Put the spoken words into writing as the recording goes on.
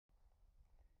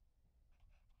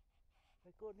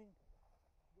recording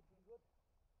looking good.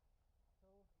 So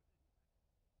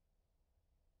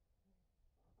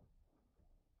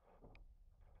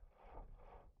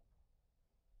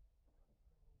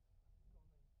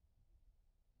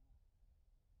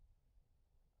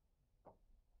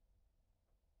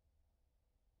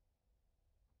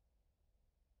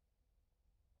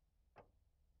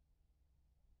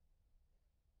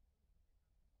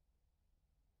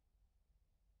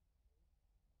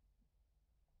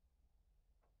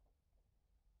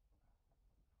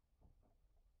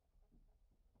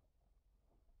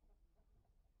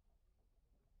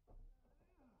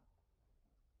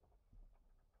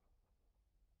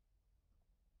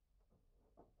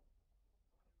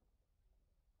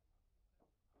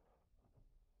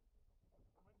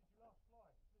when did you last fly?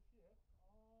 This year? it was a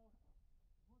glider last week,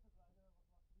 but this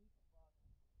glider like 1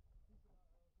 month ago, Right. and then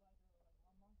again 1 or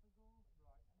 2 months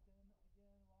was there. So 2 months ago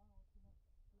to one before.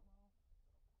 Okay.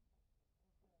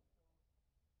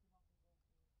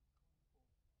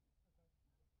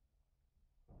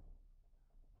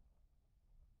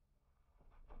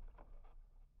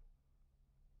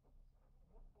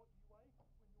 And what do you weigh when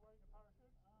you're wearing a parachute? I have about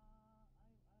 220.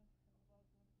 220. Yeah.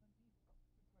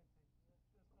 Just underneath the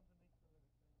limit then.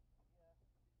 Yeah. Just above.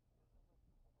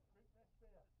 Drink less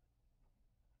beer.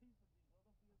 I used to drink a lot of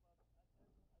beer, but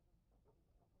I don't drink beer anymore. So You got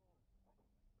a watch on?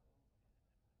 oh, I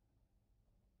don't have any.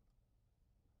 I got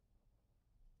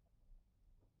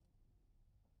mobile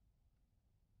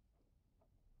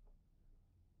wristwatch, but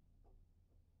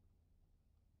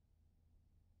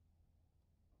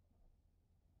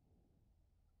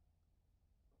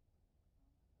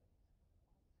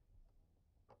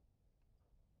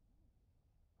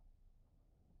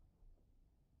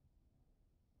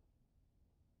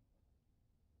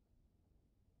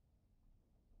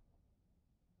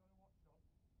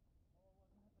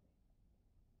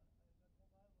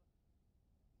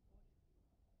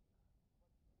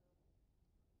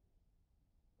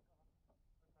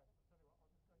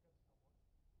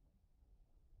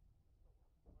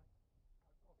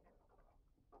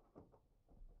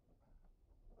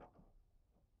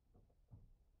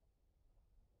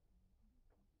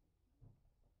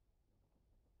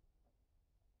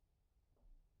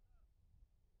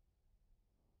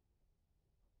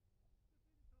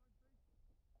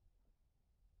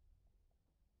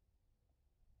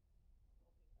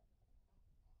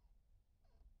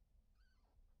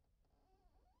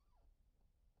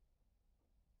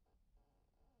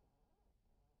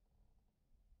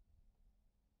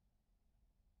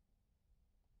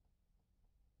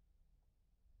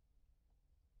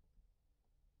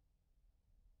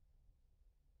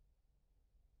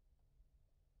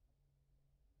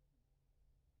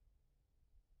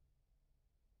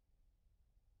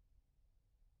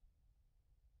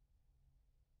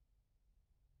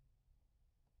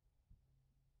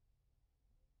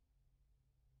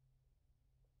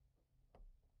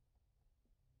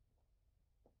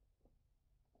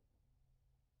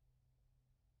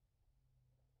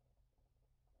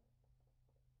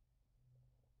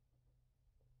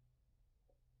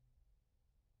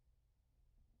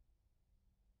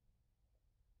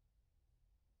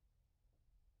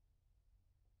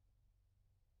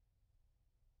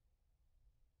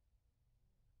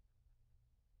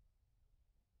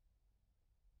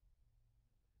it's in the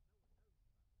car. Okay, I'll tell you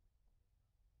what,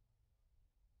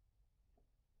 I'll just go and get a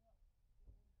stopwatch. The stopwatch is in my coat pocket. Just need a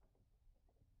time,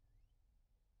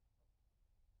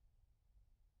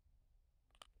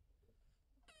 please.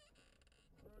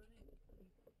 Already?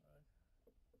 Alright.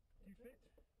 Do you fit?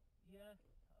 Yeah.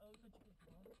 Oh, you can check it if you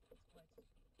want. It's quite Okay. rock.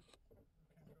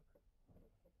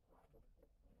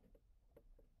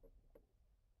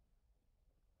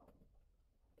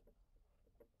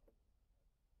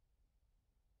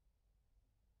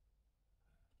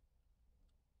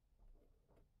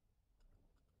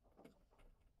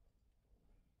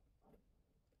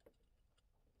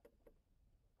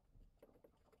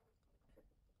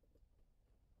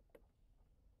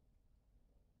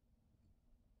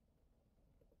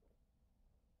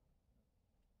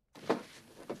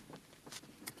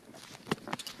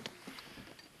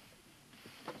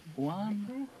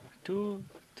 One, two,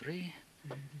 three.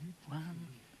 1,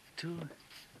 2,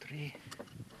 3.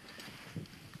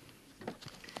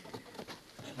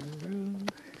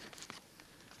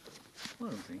 Well,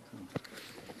 I think so.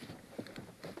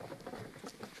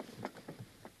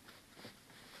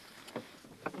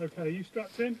 Okay, you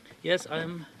strapped in? Yes,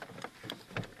 I'm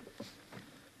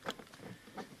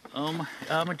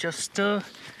just Okay,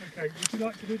 would you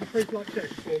like to do the pre-flight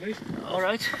test for me? all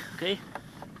right. Okay.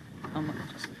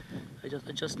 I just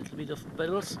adjust a little bit of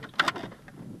pedals.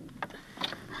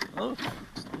 Oh,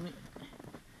 just give me.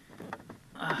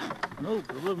 No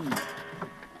problem.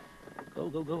 Go,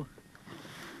 go, go.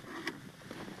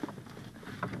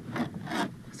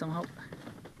 Somehow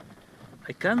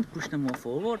I can't push them more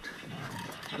forward.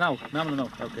 No, no, no, no.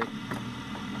 Okay.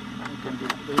 I can do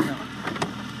it now.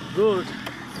 Good.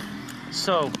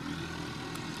 So.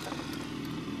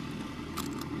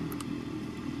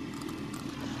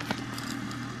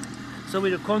 So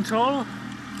with the control,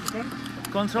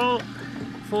 control,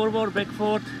 forward,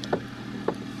 backward,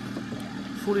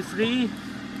 fully free,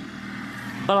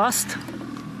 ballast.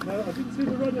 No, I didn't see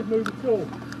the rudder move at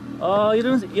all. You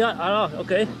don't, yeah,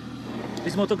 okay.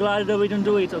 This motor glider, we don't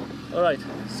do it. All right,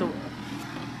 so,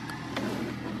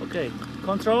 okay,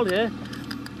 control, yeah.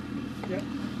 Yeah.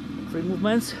 Free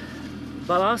movements,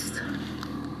 ballast.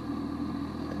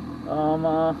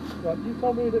 Right, you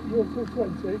told me that you're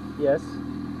 220. Yes.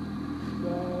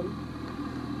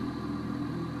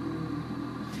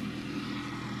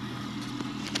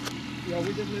 Yeah,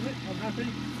 we did limit. I'm happy.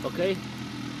 Okay.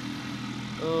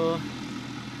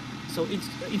 So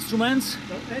instruments.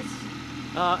 No, S.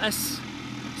 S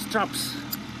straps.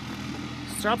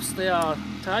 Straps, they are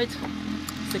tight,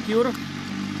 secure.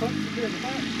 Front to be at the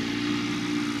back.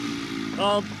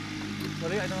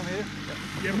 Sorry, I don't hear.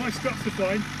 Yeah, my straps are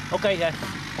fine. Okay, yeah.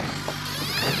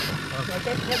 So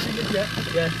don't touch it yet.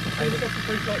 Yeah. I got the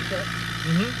pre-flight check.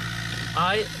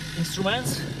 I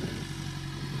instruments.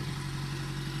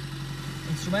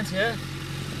 Instruments, yeah.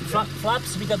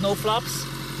 Flaps, we got no flaps.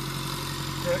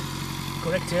 Correct.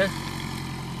 Correct, yeah.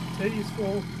 T is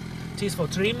for? T is for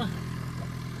trim,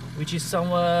 which is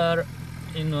somewhere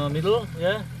in the middle,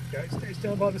 yeah. Yeah, it's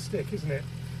down by the stick, isn't it?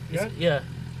 Yeah. Yeah.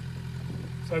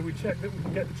 So we check that we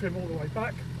can get the trim all the way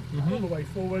back, all the way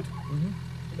forward, and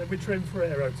then we trim for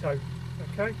aerotow.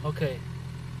 Okay. Okay.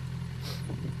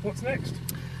 What's next?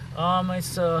 It's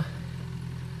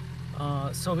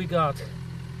so we got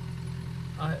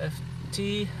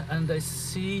IFT and I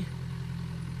see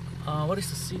what is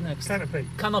the C next? Canopy.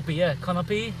 Canopy, yeah,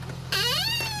 canopy.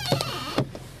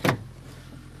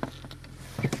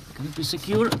 Canopy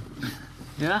secure.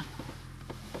 Yeah.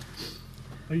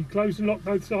 Are you closed and locked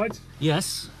both sides?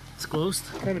 Yes, it's closed.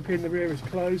 Canopy in the rear is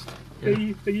closed.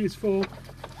 Yeah. B is for?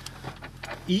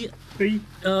 E. B.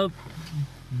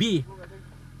 B.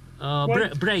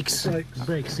 Brakes. Brakes.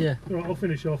 Brakes, yeah. Right, I'll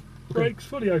finish off. Brakes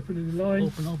fully open and in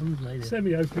line. Open later.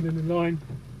 Semi-open and in line.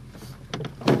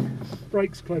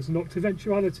 Brakes closed and locked.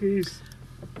 Eventualities.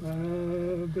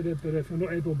 But if I'm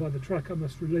not able by the track, I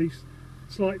must release.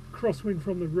 Slight crosswind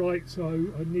from the right, so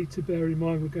I need to bear in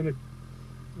mind we're going to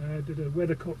do the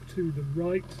weathercock to the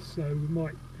right, so we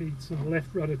might need some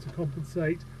left rudder to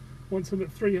compensate. Once I'm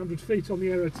at 300 feet on the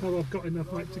aerotow, I've got enough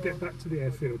height to get back to the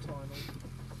airfield.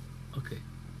 Okay.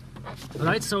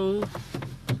 Alright, so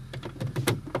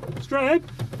Straight.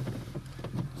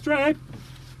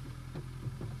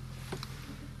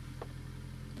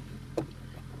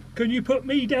 Can you put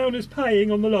me down as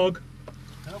paying on the log?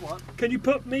 What? Can you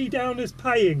put me down as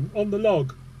paying on the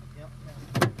log?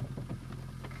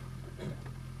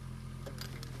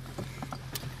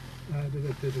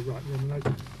 Did the right one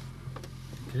load.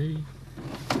 okay.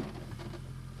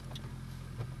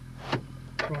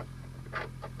 Right.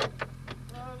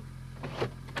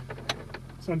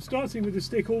 So I'm starting with the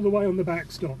stick all the way on the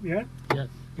backstop, yeah? Yeah.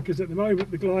 Because at the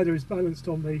moment the glider is balanced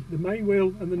on the main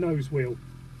wheel and the nose wheel.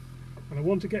 And I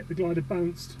want to get the glider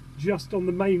balanced just on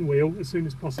the main wheel as soon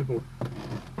as possible.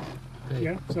 Okay.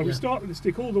 Yeah. So we start with the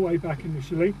stick all the way back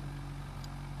initially.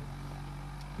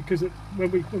 Because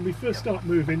when we first start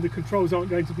moving, the controls aren't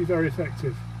going to be very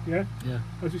effective. Yeah. Yeah.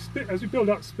 As we build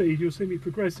up speed, you'll see me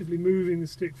progressively moving the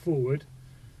stick forward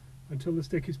until the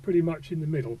stick is pretty much in the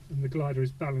middle and the glider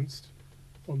is balanced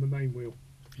on the main wheel.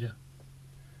 Yeah.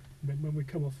 And then when we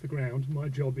come off the ground, my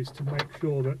job is to make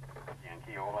sure that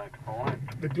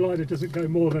the glider doesn't go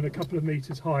more than a couple of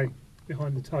meters high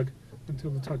behind the tug until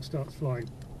the tug starts flying.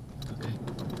 Okay.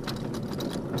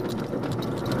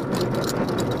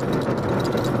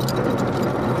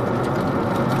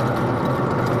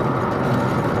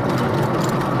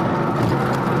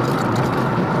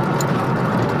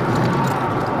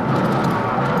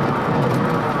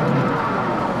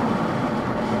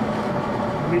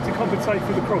 I need to compensate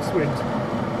for the crosswind.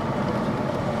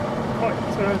 Quite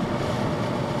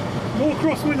more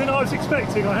crosswind than I was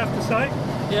expecting, I have to say.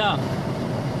 Yeah.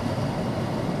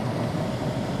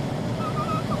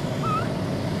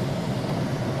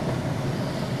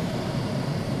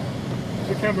 Is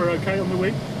the camera okay on the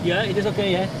wing? Yeah, it is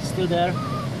okay, yeah, it's still there.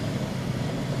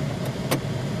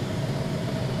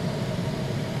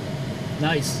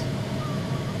 Nice.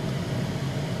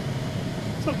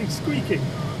 Something squeaking.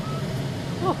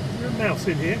 Oh, is there a mouse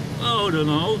in here? Oh, I don't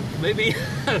know, maybe.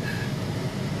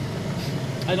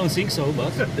 I don't think so,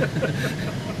 but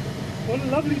What a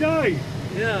lovely day.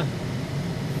 yeah.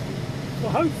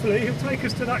 Well, hopefully he'll take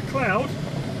us to that cloud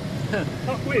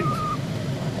upwind.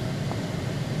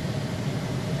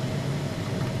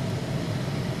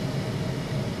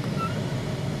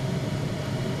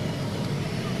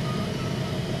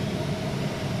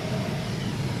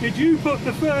 Did you put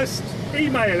the first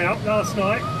email out last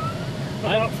night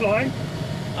about flying?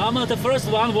 The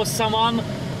first one was someone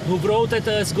who wrote that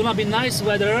it's gonna be nice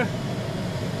weather,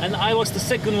 and I was the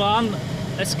second one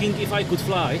asking if I could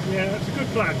fly. Yeah, that's a good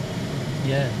plan.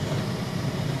 Yeah.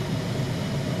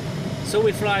 So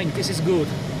we're flying, this is good.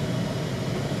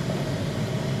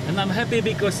 And I'm happy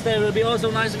because there will be also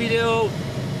nice video.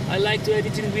 I like to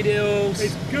editing videos.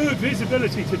 It's good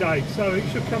visibility today, so it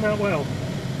should come out well.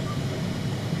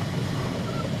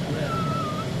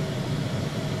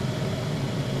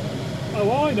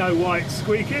 Oh, I know why it's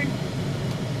squeaking.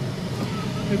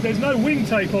 There's no wing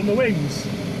tape on the wings.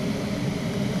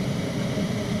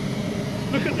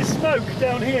 Look at the smoke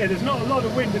down here, there's not a lot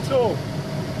of wind at all.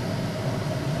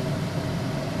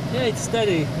 Yeah, it's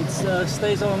steady. It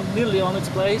stays on nearly on its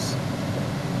place.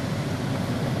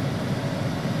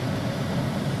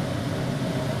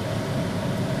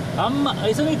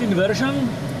 Isn't it inversion?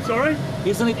 Sorry?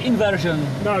 Isn't it inversion?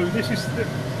 No,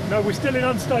 no, we're still in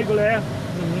unstable air.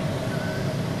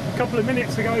 A couple of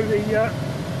minutes ago the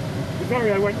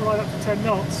vario went right up to 10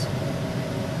 knots,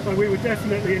 so we were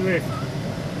definitely in lift.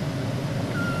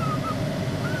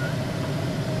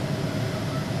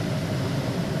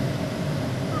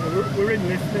 We're in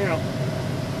lift now.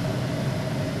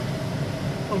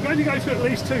 I'm going to go to at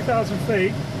least 2,000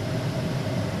 feet.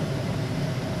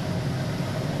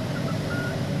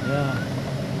 Yeah.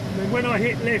 And then when I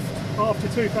hit lift after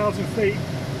 2,000 feet,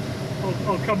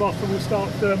 I'll come off and we'll start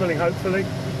thermaling hopefully.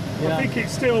 Yeah. I think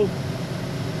it's still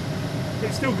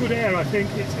good air. I think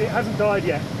it hasn't died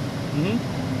yet.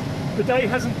 The day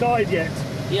hasn't died yet.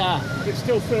 Yeah. It's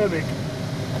still thermic.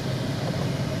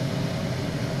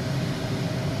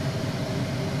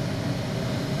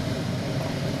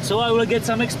 So I will get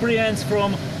some experience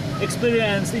from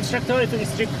experienced instructor to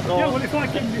instructor. Yeah, well, if I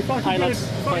can get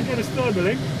us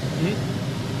thermaling,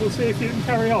 we'll see if you can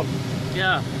carry on.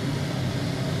 Yeah.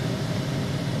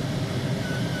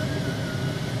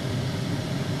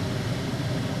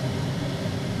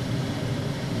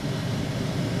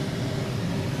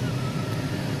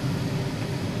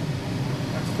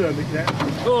 That's thermic there.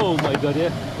 Oh my god,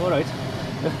 yeah. All right.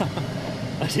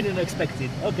 I didn't expect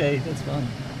it. Okay, that's fine.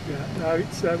 Yeah, no,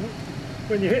 it's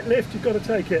when you hit lift, you've got to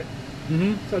take it.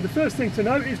 So the first thing to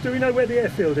note is, do we know where the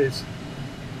airfield is?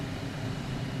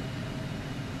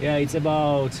 Yeah, it's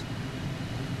about,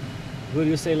 will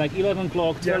you say like 11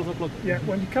 o'clock, 12 Yeah. o'clock? Yeah,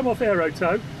 when you come off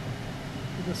aerotow,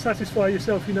 you can satisfy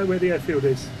yourself you know where the airfield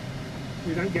is.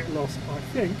 You don't get lost. I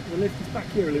think the lift is back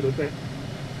here a little bit.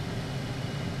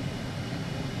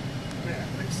 Yeah,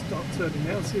 let's start turning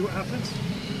now and see what happens.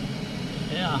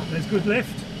 Yeah, There's good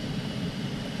lift.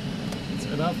 it's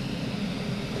enough.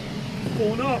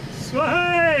 4 knots.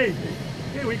 Hey!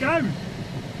 Here we go.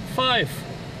 5.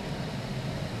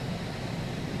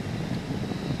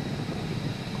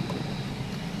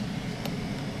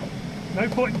 No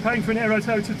point in paying for an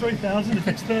aerotow to 3,000 if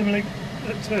it's thermaling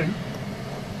at 2.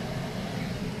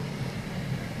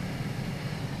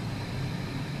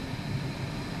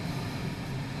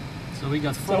 So we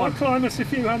got So 4. I'll climb us a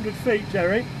few hundred feet,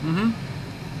 Jerry, and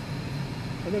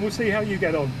then we'll see how you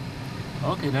get on.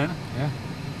 Okay then, yeah.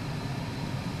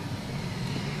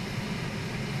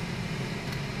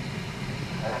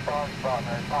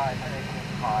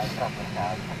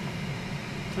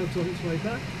 Turb's on its way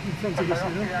back, in front of us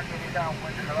now.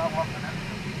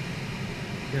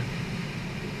 Yeah.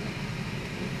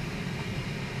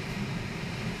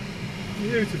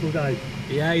 Beautiful day.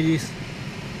 Yeah, it is.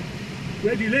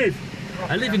 Where do you live?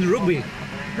 I live in Rugby.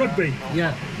 Rugby.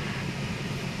 Yeah.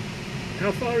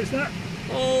 How far is that?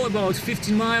 Oh, about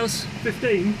 15 miles.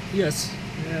 15? Yes.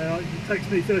 Yeah, it takes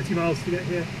me 30 miles to get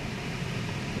here.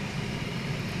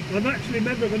 I'm actually a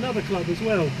member of another club as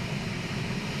well,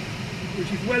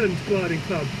 which is Welland Gliding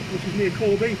Club, which is near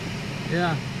Corby.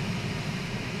 Yeah.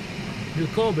 Near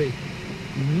Corby.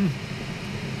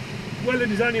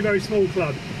 Welland is only a very small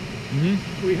club.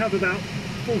 We have about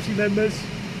 40 members.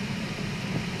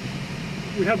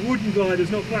 We have wooden gliders,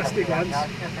 not plastic ones.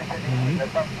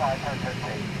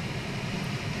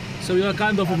 So you are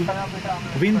kind of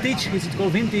vintage, is it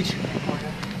called vintage?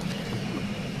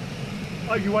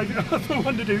 Oh, you waving? I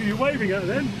wondered who you're waving at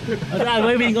then. I'm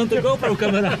waving on the GoPro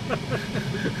camera.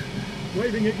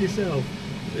 Waving at yourself.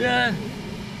 Yeah,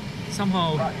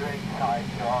 somehow.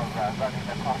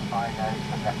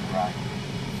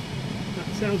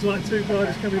 That sounds like two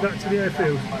gliders coming back to the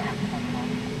airfield,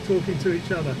 talking to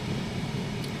each other.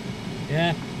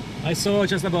 Yeah, I saw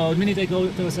just about a minute ago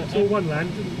there was a... Saw one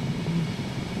land.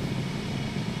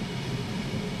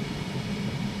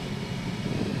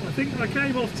 I think I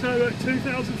came off tow at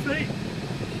 2,000 feet.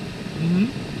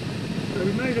 So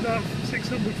we made about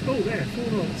 600 full there,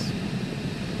 4 knots.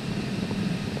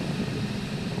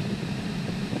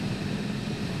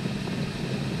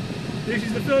 This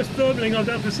is the first thermaling I've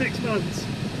done for 6 months.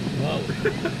 Wow.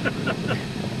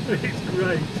 It's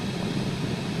great.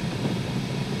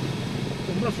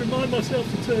 I must remind myself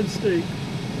to turn steep.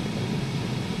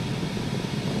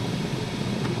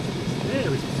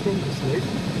 There is the strongest lead.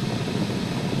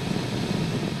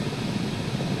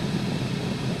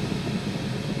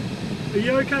 Are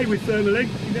you okay with thermaling?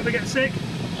 You never get sick?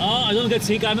 Oh, I don't get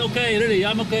sick. I'm okay, really.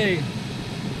 I'm okay.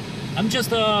 I'm just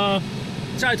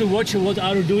trying to watch what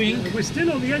are doing. We're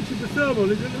still on the edge of the thermal.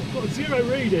 It's got 0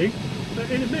 reading, but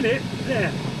in a minute,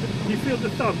 there, you feel the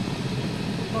thump.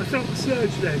 I felt the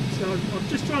surge then, so I'm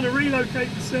just trying to relocate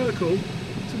the circle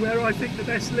to where I think the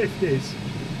best lift is.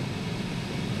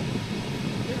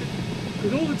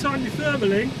 With all the time you're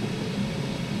thermaling,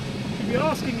 you'll be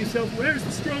asking yourself, where is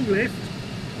the strong lift?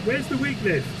 Where's the weak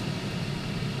lift?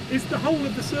 Is the whole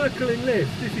of the circle in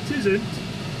lift? If it isn't,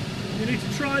 you need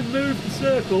to try and move the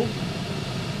circle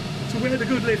to where the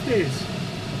good lift is.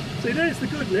 See, there's the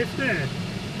good lift there.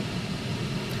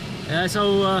 Yeah,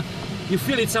 so you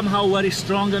feel it somehow very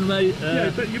strong and very...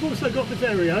 Yeah, but you've also got the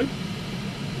vario.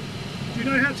 Do you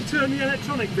know how to turn the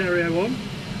electronic vario on?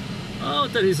 Oh,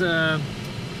 there is a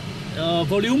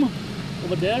volume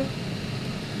over there,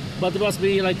 but it must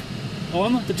be like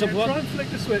on the top Yeah, one. try and flick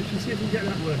the switch and see if we can get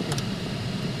that working.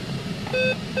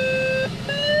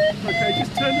 Okay,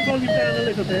 just turn the volume down a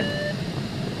little bit.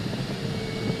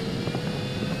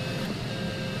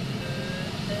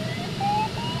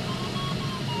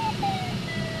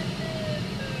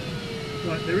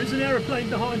 Right, there is an aeroplane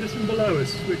behind us and below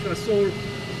us, which I saw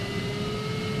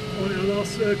on our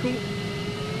last circle.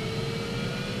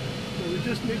 So we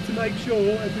just need to make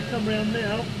sure, as we come round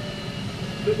now,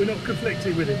 that we're not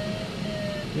conflicting with it.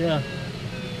 Yeah.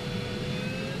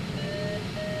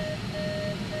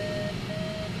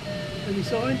 Any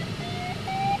sign?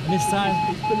 And this time,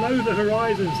 It's below the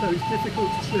horizon, so it's difficult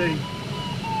to see.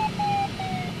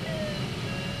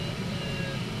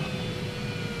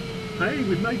 Hey,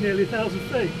 we've made nearly 1,000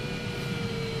 feet.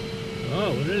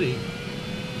 oh really?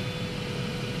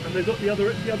 And they've got the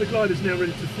other gliders now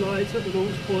ready to fly. It's at the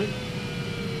launch point.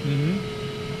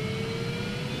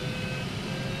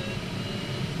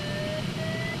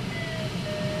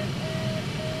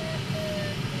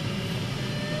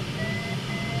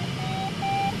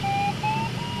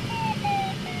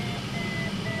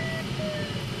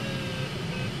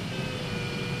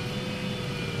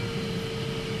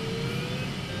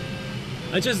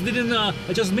 I just didn't.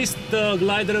 I just missed the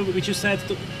glider, which you said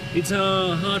it's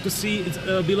hard to see. It's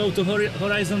below the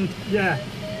horizon, Yeah,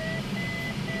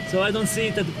 so I don't see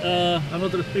it. I'm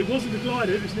not. it wasn't a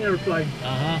glider, it was an aeroplane.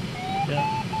 Yeah.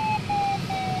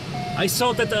 I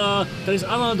saw that there is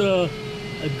another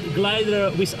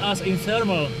glider with us in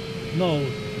thermal. No,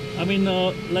 I mean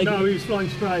like. No, he was flying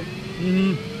straight.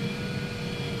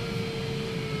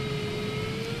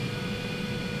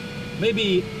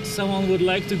 Maybe someone would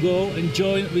like to go and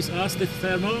join with us the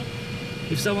thermal.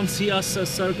 If someone see us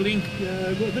circling.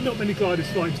 Yeah, well, there are not many gliders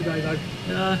flying today though.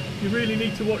 Yeah. You really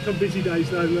need to watch on busy days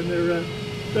though, when there are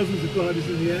dozens of gliders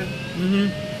in the air.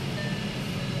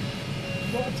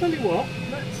 Well, I'll tell you what,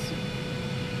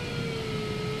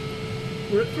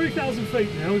 we're at 3,000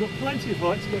 feet now, we've got plenty of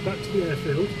height to get back to the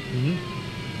airfield.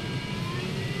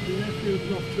 The airfield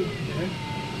is off to there.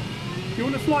 Do you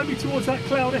want to fly me towards that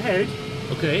cloud ahead?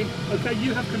 Okay. Okay,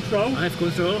 you have control. I have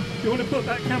control. Do you want to put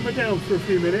that camera down for a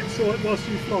few minutes so whilst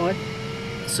you fly?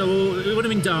 So what do you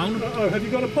mean down? Uh-oh, have you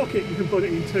got a pocket you can put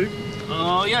it into?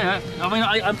 Oh yeah. I mean,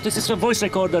 this is a voice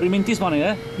recorder. You mean this one,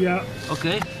 yeah? Yeah.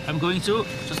 Okay. I'm going to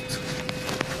just.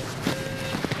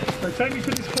 So take me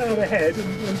to this cloud ahead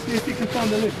and see if you can find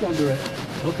the lift under it.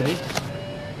 Okay.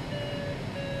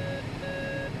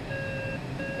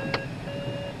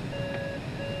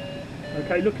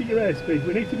 Okay, look at your airspeed.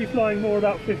 We need to be flying more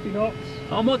about 50 knots.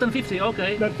 Oh, more than 50.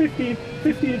 Okay. No, 50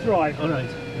 is right. All right.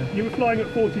 You were flying at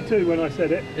 42 when I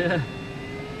said it. Yeah.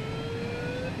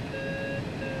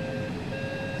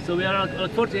 So we are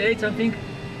at 48, I think.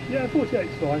 Yeah, 48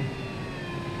 is fine.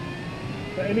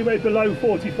 But anywhere below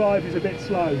 45 is a bit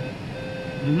slow.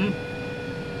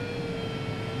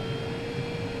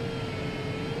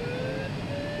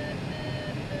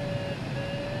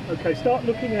 Okay, start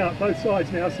looking out both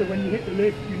sides now, so when you hit the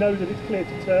lift, you know that it's clear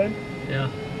to turn. Yeah.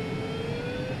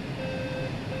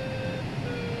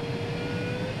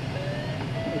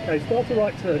 Okay, start a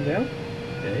right turn now.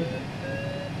 Okay.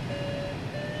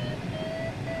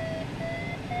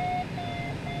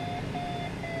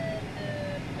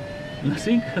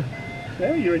 Nothing?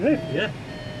 There, you're in lift. Yeah.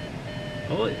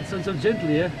 Oh, it's so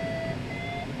gently, yeah.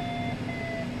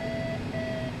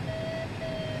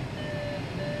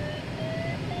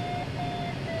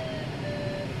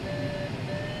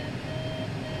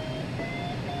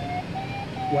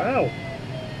 Wow.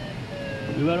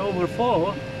 We were over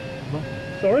 4. But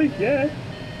Sorry? Yeah.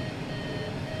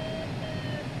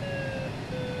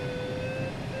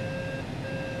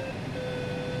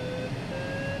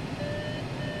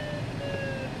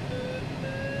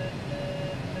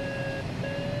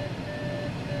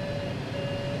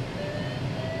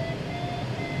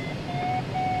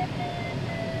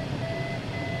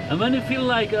 and when you feel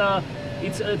like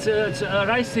it's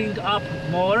rising up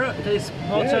more, there's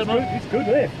more Yeah, thermal. it's good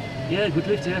lift. Yeah, good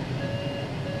lift, yeah.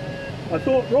 I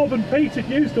thought Rob and Pete had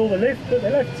used all the lift, but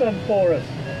they left some for us.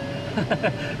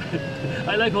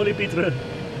 I like Holy Peter.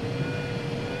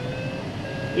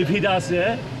 If he does,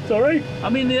 yeah. Sorry? I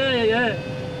mean, yeah.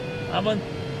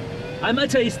 I'm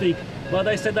atheistic, but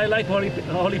I said I like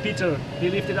Holy Peter. He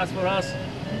lifted us for us.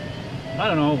 I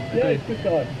don't know. Yeah, Okay. good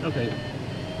guy. Okay.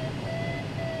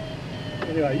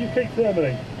 Anyway, you keep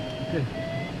thermaling. Okay.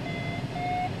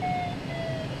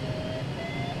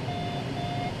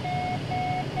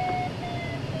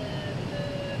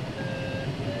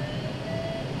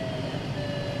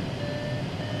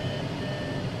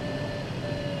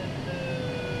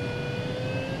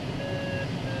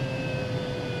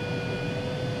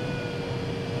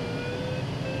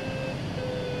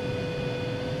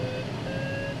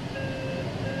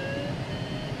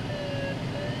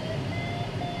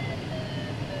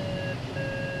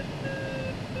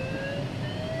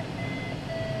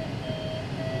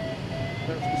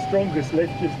 That's the strongest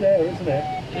lift just there, isn't it?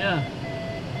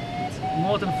 Yeah. It's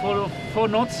more than four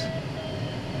knots.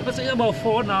 But it's about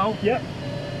 4 now. Yep.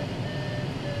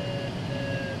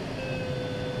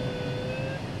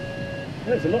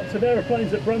 There's lots of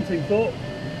aeroplanes at Brunting, thought.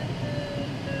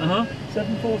 Uh-huh.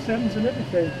 747s and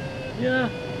everything. Yeah.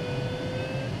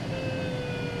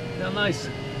 Yeah, nice.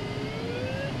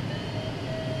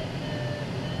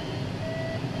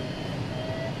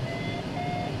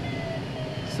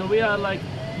 So we are like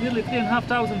nearly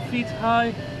 3,500 feet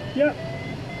high. Yep.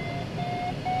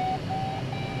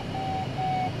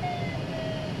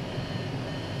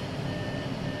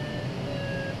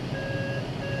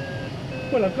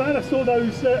 Well, I'm glad I saw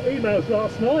those emails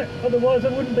last night, otherwise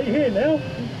I wouldn't be here now.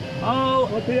 Oh,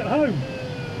 I'd be at home.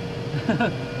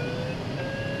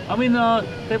 I mean,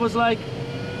 there was like,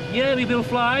 yeah, we will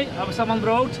fly. Someone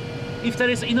wrote, if there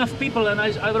is enough people, and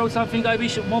I wrote something, I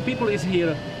wish more people is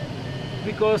here.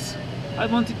 Because I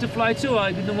wanted to fly too.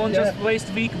 I didn't want just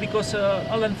waste week because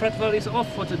Alan Fretwell is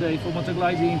off for today for motor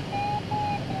gliding.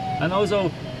 And also,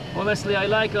 honestly, I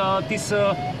like these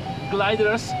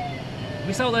gliders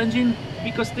without engine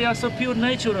because they are so pure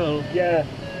natural. Yeah.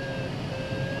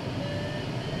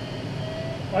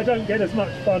 I don't get as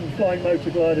much fun flying motor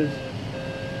gliders.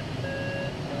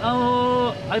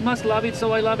 Oh, I must love it,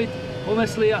 so I love it.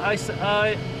 Honestly, I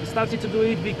started to do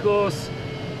it because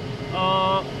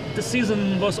the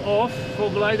season was off for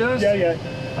gliders. Yeah.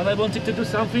 And I wanted to do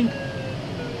something.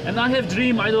 And I have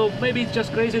dream, I know, maybe it's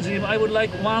just crazy dream. I would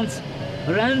like once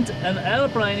rent an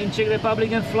airplane in Czech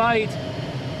Republic and fly it,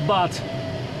 but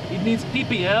it needs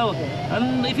PPL.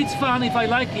 And if it's fun, if I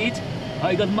like it,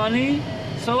 I got money,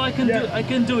 so I can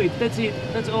do it. That's it.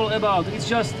 That's all about. It's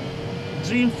just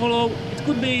dream follow. It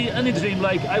could be any dream.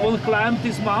 Like I want to climb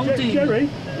this mountain. Jerry,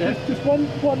 Yeah. just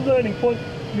one learning point.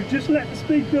 You've just let the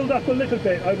speed build up a little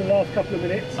bit over the last couple of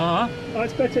minutes. Uh-huh. Oh,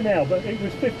 it's better now, but it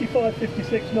was 55,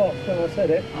 56 knots when I said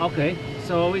it. Okay.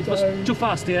 So it was too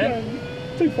fast, yeah?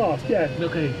 Yeah, too fast, yeah.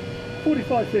 Okay.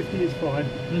 45, 50 is fine.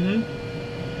 Mm-hmm.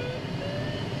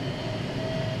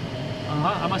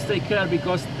 I must take care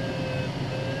because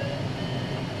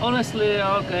honestly,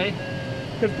 okay.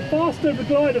 Because the faster the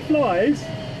glider flies,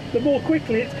 the more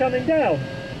quickly it's coming down,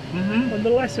 Mm-hmm. and the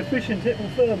less efficient it will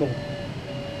thermal.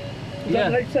 Does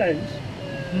that make sense?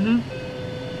 Mm-hmm.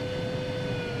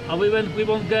 We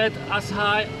won't get as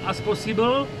high as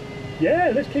possible.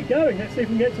 Yeah, let's keep going. Let's see if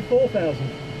we can get to 4,000.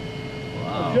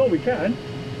 Wow. I'm sure we can.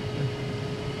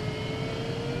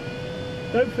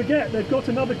 Don't forget, they've got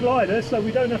another glider, so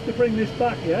we don't have to bring this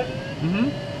back yet. Mm-hmm.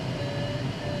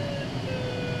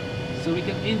 So we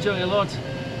can enjoy a lot.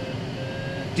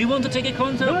 Do you want to take a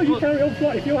contact? No, you carry on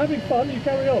flying. If you're having fun, you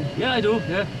carry on. Yeah, I do.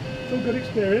 Yeah, It's all good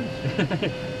experience.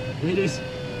 it is.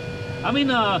 I mean,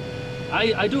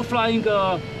 I do flying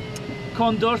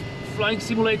Condor flying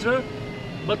simulator,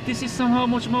 but this is somehow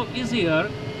much more easier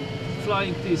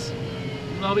flying this.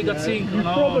 Now we got sync. You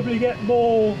probably get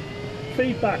more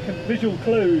feedback and visual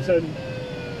clues and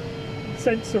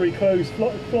sensory clues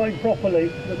flying properly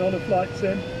than on a flight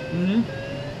sim. Mm-hmm.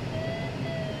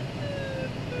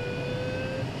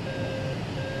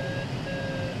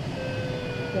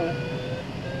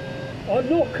 Right. I'm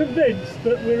not convinced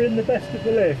that we're in the best of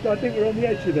the lift. I think we're on the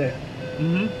edge of it.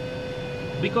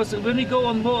 Mm-hmm. Because when we go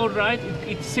on more right,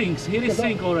 it sinks. Here is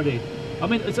sink already. I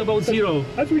mean, it's about zero.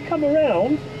 As we come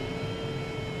around,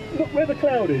 look where the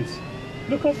cloud is.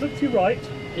 Look to your right.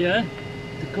 Yeah,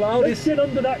 the cloud Let's is... get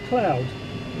under that cloud.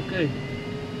 Okay.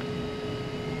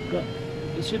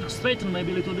 It should straighten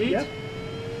maybe a little bit. Yeah.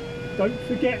 Don't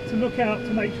forget to look out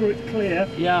to make sure it's clear.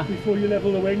 Yeah. Before you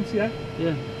level the wings. Yeah.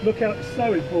 Yeah. Look out is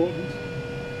so important.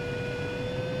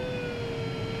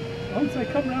 I would say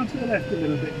come round to the left a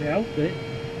little bit now. Okay.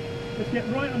 Let's get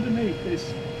right underneath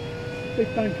this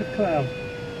big bank of cloud.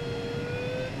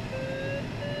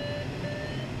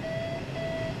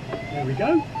 There we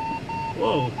go.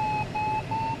 Whoa.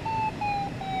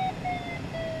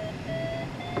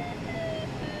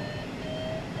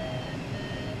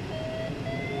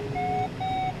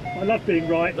 I love being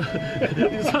right.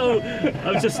 So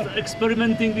I'm just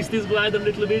experimenting with this glider a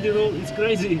little bit, you know, it's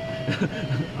crazy.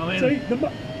 I mean, See,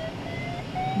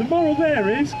 the moral there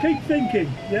is keep thinking,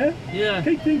 yeah? yeah,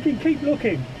 Keep thinking, keep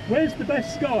looking. Where's the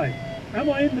best sky? Am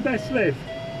I in the best lift?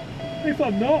 If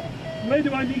I'm not, where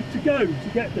do I need to go to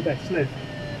get the best lift?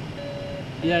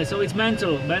 yeah. So it's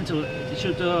mental. It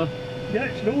should. Yeah,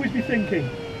 it should always be thinking.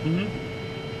 Mm-hmm.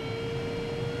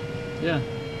 Yeah.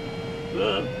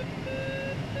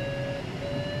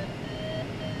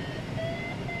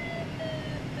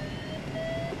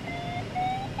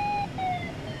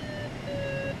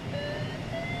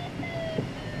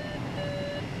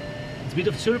 It's a bit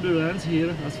of turbulence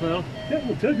here as well. Yeah,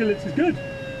 well, turbulence is good.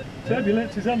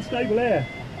 Turbulence is unstable air.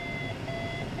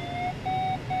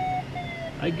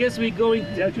 I guess we're going.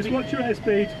 Yeah, just watch your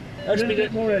airspeed. A little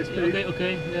bit more airspeed. Okay,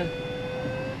 okay, yeah.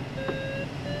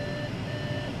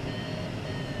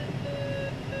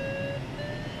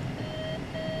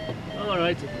 All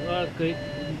right, okay.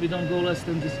 We don't go less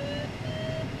than this.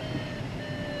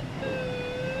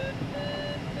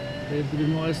 Okay, a little bit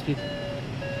more airspeed.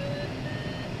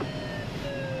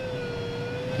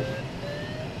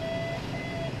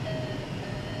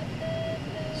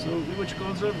 So which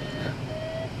control?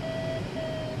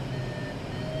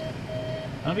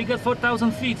 And we got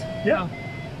 4,000 feet. Yeah.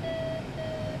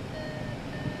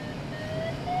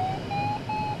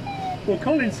 Well,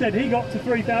 Colin said he got to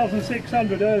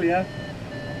 3,600 earlier.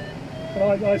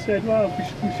 But I said, well,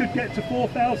 we should get to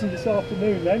 4,000 this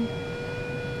afternoon then.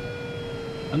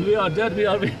 And we are dead.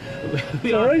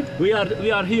 Sorry? We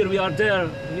are here. We are there.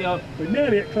 We're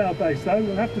nearly at cloud base though.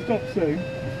 We'll have to stop soon.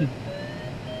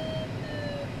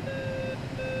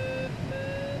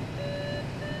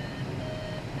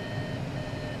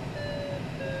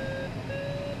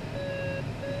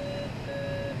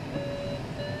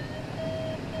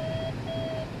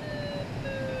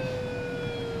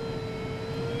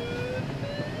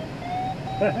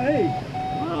 Hey!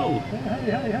 Whoa!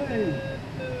 Hey!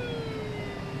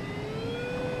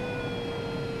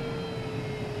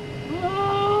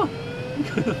 Oh.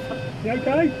 You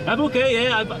okay? I'm okay.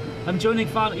 Yeah, I'm joining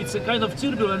fun. It's a kind of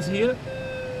turbulence here,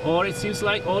 or it seems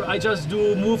like, or I just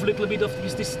do move a little bit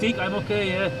with this stick. I'm okay.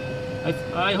 Yeah,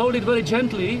 I hold it very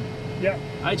gently. Yeah.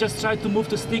 I just try to move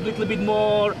the stick a little bit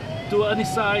more to any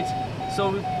side,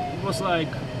 so it was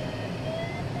like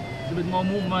a bit more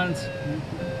movement.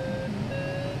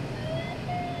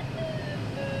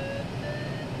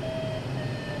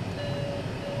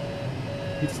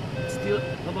 It's still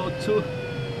about 2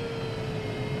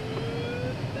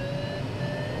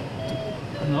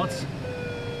 knots.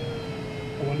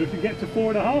 I wonder if you get to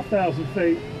 4,500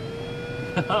 feet.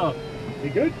 Be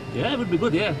good Yeah, it would be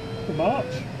good, yeah. for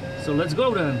March. So let's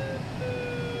go then.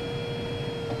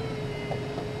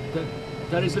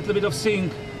 There is a little bit of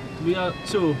sink. We are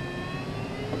 2.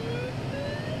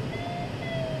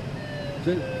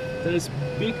 There is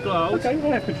big clouds. Okay,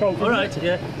 we'll have control. All right,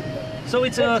 yeah. So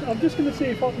it's I'm just going to see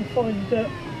if I can find the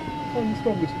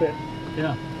strongest bit,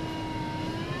 yeah.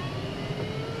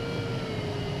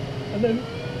 and then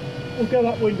we'll go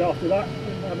upwind after that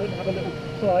and have a little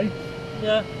play.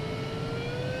 Yeah.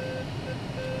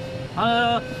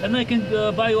 And I can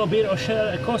buy you a beer or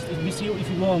share a cost with you if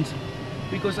you want,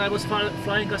 because I was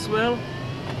flying as well.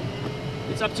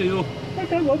 It's up to you.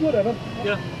 Okay, well, whatever.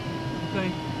 Yeah.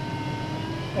 Okay.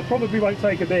 I probably won't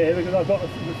take a beer because I've got a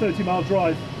 30-mile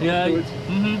drive Yeah. afterwards.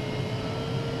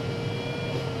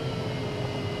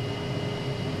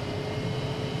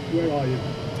 Where are you?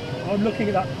 I'm looking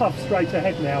at that puff straight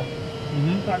ahead now.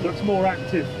 That looks more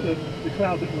active than the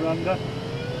cloud that we're under.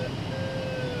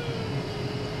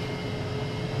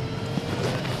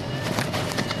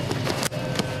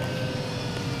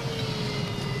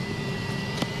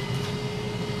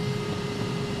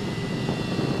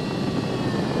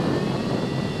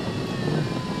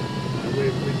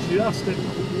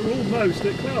 We're almost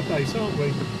at cloud base, aren't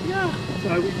we? Yeah.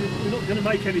 So we're not going to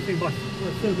make anything by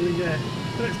thermaling there.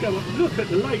 So let's go up. Look at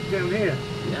the lake down here.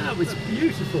 Yeah, It's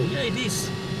beautiful. yeah, it is.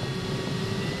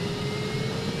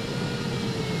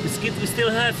 We still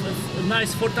have a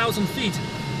nice 4,000 feet.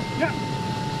 Yeah.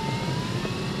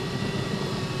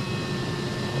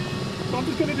 So I'm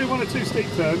just going to do 1 or 2 steep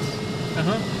turns.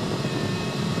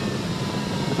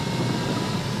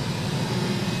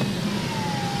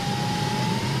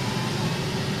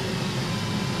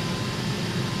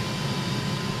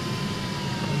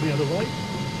 The other way.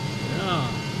 Yeah.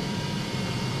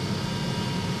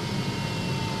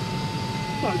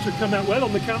 That should come out well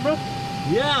on the camera.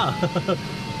 Yeah.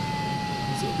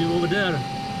 So be over there.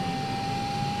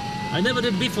 I never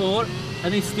did before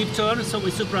any steep turn, so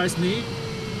it surprised me.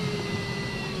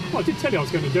 Well, I did tell you I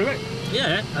was going to do it.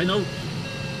 Yeah, I know.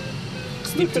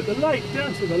 Look at the lake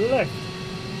down to the left.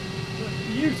 That's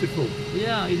beautiful.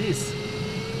 Yeah, it is.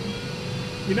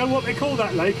 You know what they call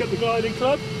that lake at the gliding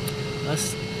club?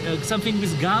 Something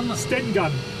with gun.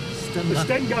 Stengun. The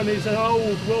Stengun is an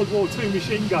old World War II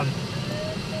machine gun.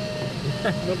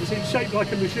 Obviously it's shaped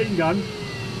like a machine gun,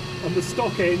 and the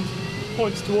stock end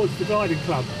points towards the gliding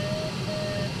club.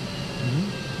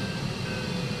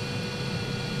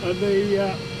 And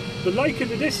the lake in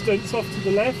the distance off to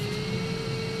the left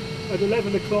at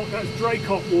 11 o'clock, that's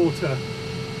Draycott water.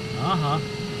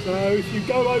 So if you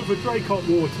go over Draycott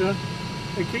water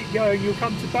and keep going, you'll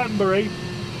come to Banbury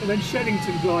and then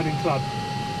Shennington Gliding Club.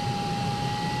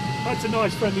 That's a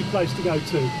nice friendly place to go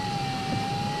to.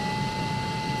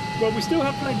 Well, we still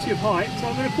have plenty of height, so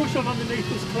I'm going to push on underneath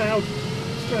this cloud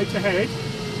straight ahead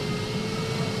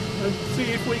and see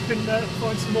if we can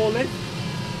find some more lift.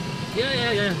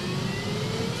 Yeah.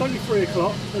 It's only 3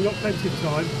 o'clock, so we've got plenty of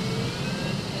time.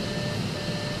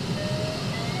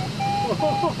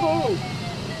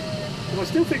 And I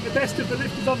still think the best of the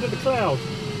lift is under the cloud.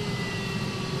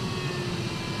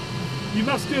 You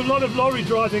must do a lot of lorry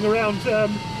driving around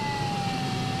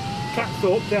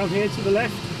Catthorpe down here to the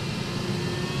left.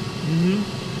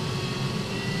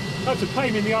 That's a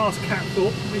pain in the arse,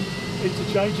 Catthorpe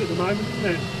interchange at the moment,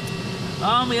 isn't it?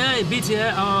 Yeah, a bit,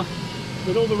 yeah.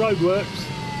 With all the roadworks.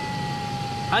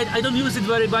 I don't use it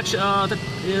very much,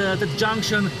 that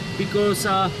junction, because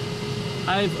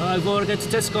I've worked at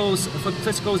Tesco's, for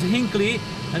Tesco's Hinckley,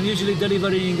 and usually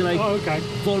delivering like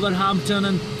Wolverhampton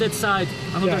and that side,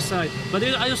 another side. But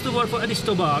I used to work for Eddie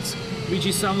Stobart's, which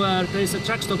is somewhere, there's a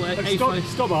truck stop at A5.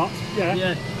 Stobart,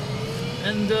 yeah.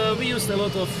 And we used a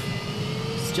lot of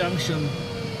this junction.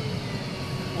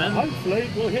 And hopefully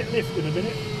we'll hit lift in a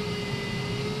minute.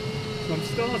 So I'm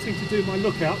starting to do my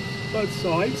lookout, both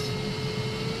sides.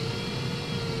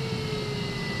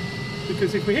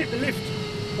 Because if we hit the lift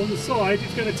on the side,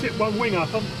 it's going to tip one wing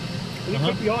up, and it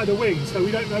could be either wing, so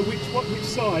we don't know which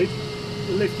side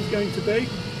the lift is going to be.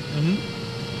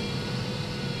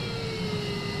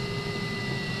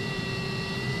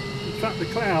 In fact, the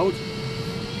cloud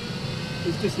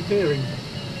is disappearing.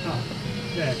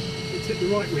 There, it's hit the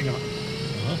right wing up.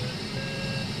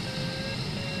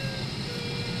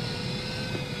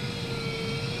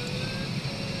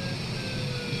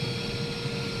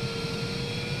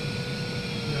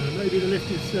 Maybe the lift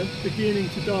is beginning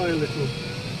to die a little.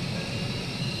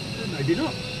 Maybe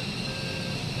not.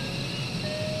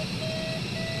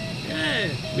 Yeah,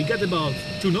 we got about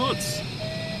 2 knots.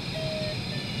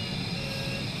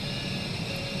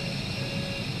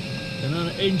 And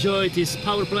I enjoy this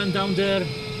power plant down there.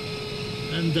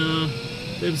 And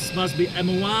this must be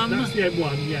M1. That's the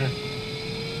M1, yeah.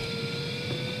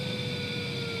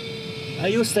 I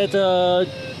use that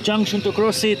junction to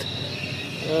cross it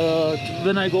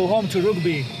when I go home to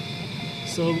Rugby.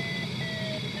 So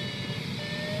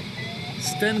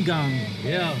Stengun,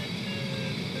 yeah,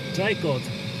 Draycott.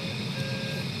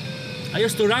 I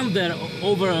used to run there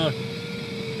over,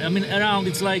 around,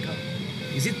 it's like,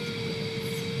 is it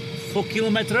 4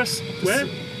 kilometers? Where?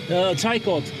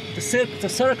 Draycott. The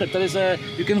circuit, there is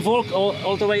you can walk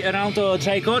all the way around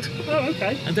Draycott. Oh,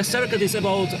 okay. And the circuit is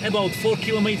about 4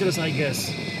 kilometers, I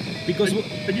guess. because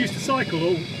And used to cycle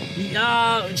or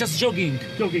just jogging.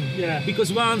 jogging? Yeah.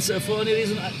 Because once, for any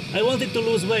reason, I wanted to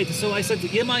lose weight, so I said,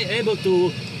 am I able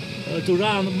to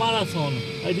run marathon?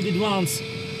 I did it once,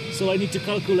 so I need to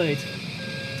calculate,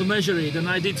 to measure it, and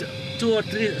I did 2 or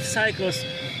 3 cycles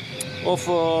of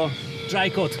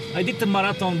tricot. I did the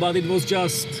marathon, but it was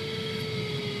just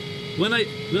when I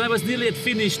was nearly at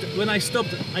finished. When I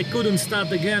stopped, I couldn't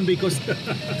start again because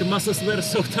the muscles were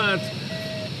so tired.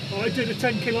 I did a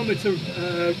 10-kilometre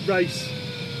race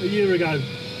a year ago,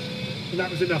 and that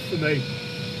was enough for me.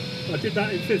 I did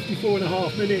that in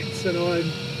 54.5 minutes, and I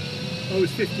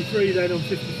was 53 then. I'm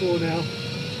 54 now.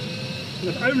 And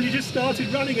I've only just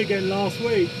started running again last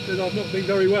week, and I've not been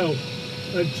very well.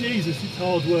 And Jesus, it's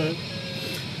hard work.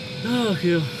 Oh,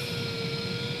 yeah.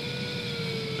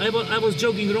 I was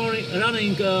jogging, running.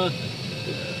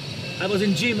 I was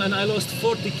in gym and I lost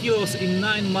 40 kilos in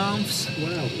 9 months.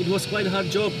 Wow. It was quite a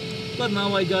hard job, but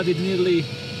now I got it nearly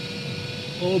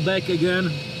all back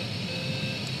again.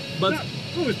 But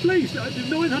I was pleased. There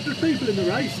were 900 people in the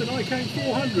race, and I came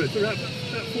 400. So about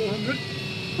 400.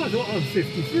 I thought, I'm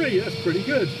 53. That's pretty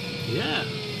good. yeah,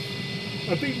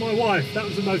 I beat my wife. That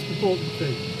was the most important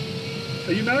thing.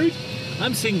 Are you married?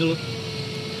 I'm single.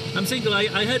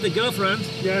 I had a girlfriend,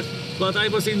 Yes. but I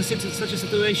was in such a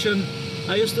situation.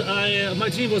 My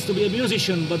dream was to be a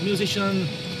musician, but musician,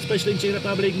 especially in Czech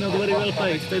Republic, not very well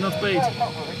paid. They're not paid.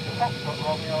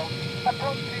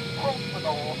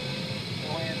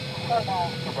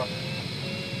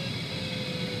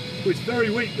 It's very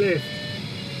weak lift.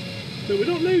 But we're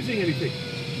not losing anything.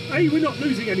 A, we're not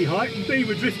losing any height, and B,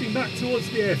 we're drifting back towards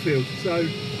the airfield. So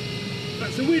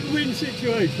that's a win-win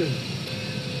situation.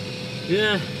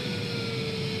 Yeah,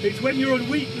 It's when you're on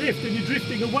weak lift and you're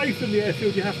drifting away from the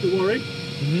airfield you have to worry.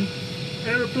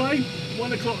 Aeroplane,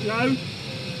 1 o'clock low,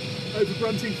 over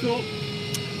Bruntingthorpe.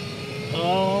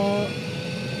 oh,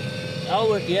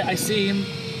 yeah, I see him.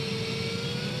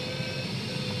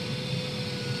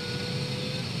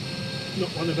 Not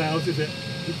one of ours, is it?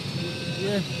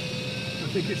 Yeah. I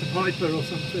think it's a Piper or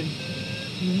something.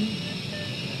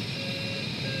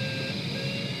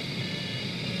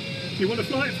 Do you want to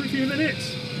fly it for a few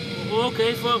minutes?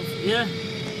 Okay, for a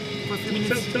few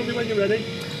minutes. Tell me when you're ready.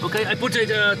 Okay, I put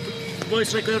a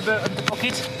voice recorder in the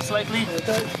pocket slightly.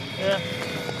 Okay. Yeah,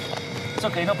 it's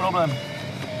okay, no problem.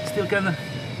 Still can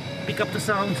pick up the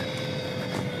sound.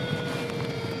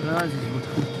 This is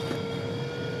good.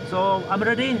 So I'm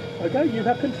ready. Okay, you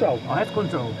have control. I have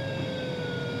control.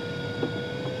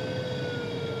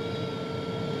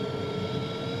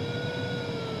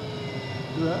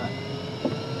 Yeah.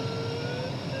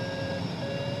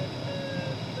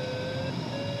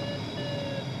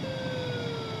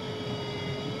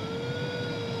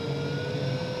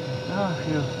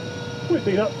 Yeah. We've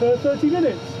been up for 30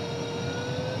 minutes.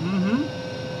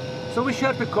 So we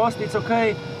share the cost, it's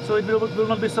okay, so it will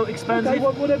not be so expensive.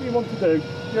 Okay, whatever you want to do.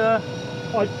 Yeah.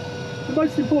 The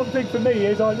most important thing for me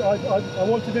is I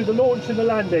want to do the launch and the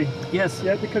landing. Yes.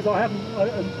 Yeah, because I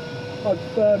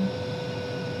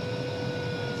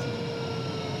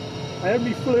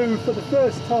only flew for the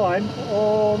first time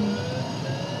on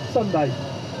Sunday.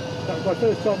 That was my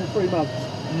first time in 3 months.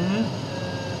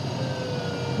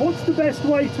 What's the best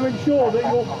way to ensure that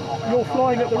you're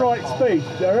flying at the right speed,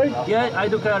 Jerry? Yeah, I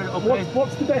do care. Okay.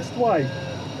 What's the best way?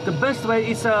 The best way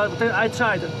is I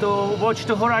tried to watch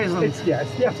the horizon. It's the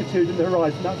attitude and the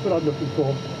horizon. That's what I'm looking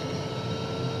for.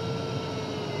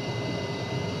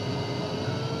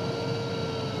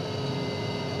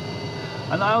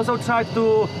 And I also tried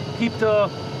to keep the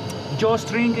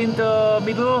jawstring in the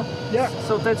middle. Yeah.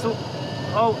 So that's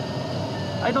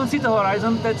I don't see the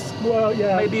horizon. That's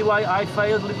maybe why I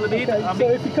failed a little bit. Okay, so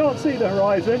if you can't see the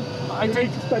horizon, you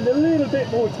need to spend a little bit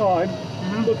more time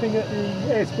looking at the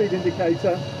airspeed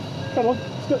indicator. Come on,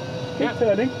 keep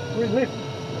turning. We're in lift.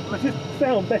 I just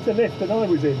found better lift than I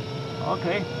was in.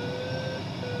 Okay.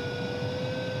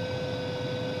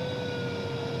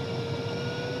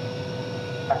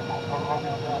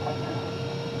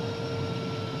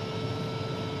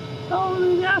 Oh,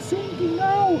 we are sinking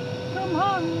now. Come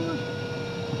on.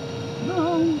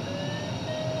 No.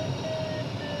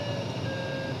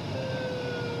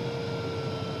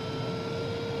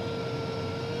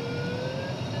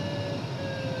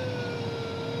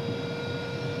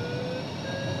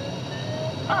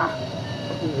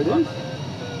 There it is.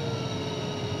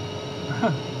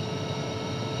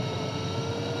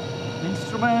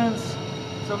 Instruments.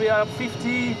 So we are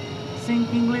 50,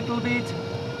 sinking a little bit.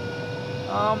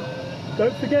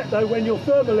 Don't forget though, when you're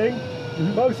thermaling,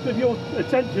 most of your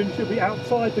attention should be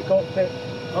outside the cockpit.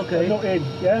 Okay. Not in,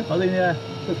 yeah? All in, yeah.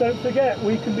 But don't forget,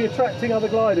 we can be attracting other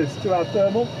gliders to our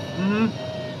thermal. I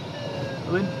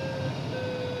mean,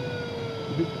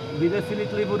 we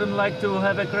definitely wouldn't like to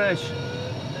have a crash.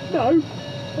 No,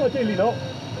 ideally not.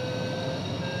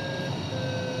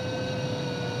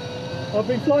 I've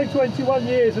been flying 21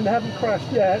 years and haven't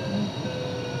crashed yet.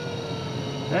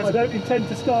 And I don't intend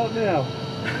to start now.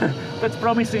 That's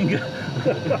promising.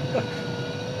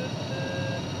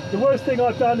 The worst thing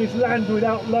I've done is land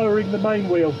without lowering the main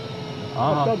wheel.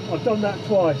 I've done that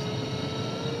twice.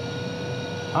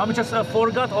 I'm just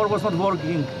forgot or was not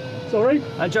working. Sorry?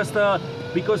 I just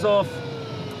because of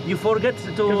you forget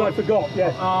to. Because I forgot.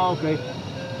 Yes. Oh, okay.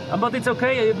 But it's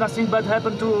okay. Nothing bad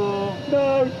happened to.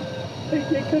 No,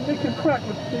 it can crack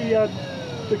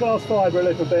the glass fibre a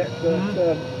little bit,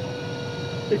 but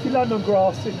if you land on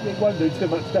grass, it won't do too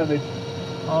much damage.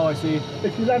 Oh, I see.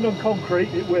 If you land on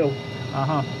concrete, it will.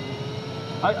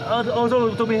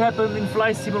 Also, to me happened in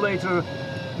Flight Simulator,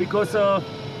 because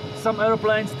some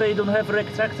airplanes, they don't have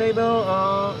retractable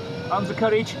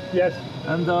undercarriage. Yes.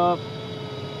 And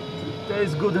there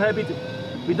is good habit.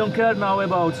 We don't care now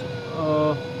about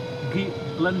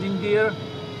landing gear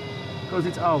because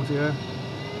it's out here.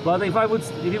 But if I would,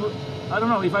 I don't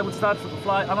know, if I would start to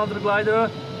fly another glider,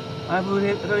 I would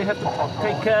really have to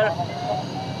take care.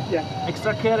 Yeah.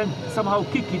 Extra care and somehow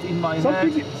kick it in my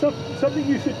head. Something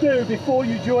you should do before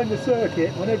you join the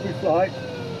circuit on every flight.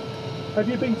 Have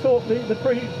you been taught the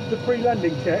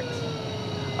pre-landing checks?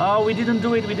 We didn't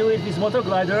do it. We do it with motor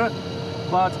glider,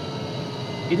 but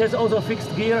it has also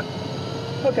fixed gear.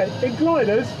 Okay, in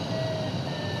gliders,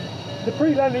 the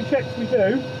pre-landing checks we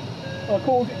do are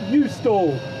called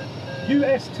U-stall,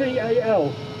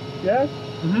 U-S-T-A-L. Yeah.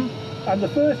 And the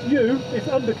first U is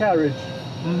undercarriage.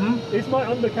 Is my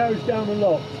undercarriage down and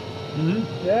locked?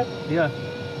 Yeah? Yeah.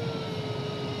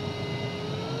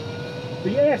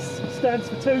 The S stands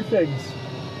for two things.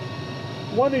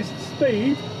 One is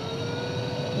speed.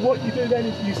 What you do then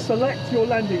is you select your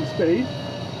landing speed.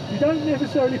 You don't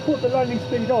necessarily put the landing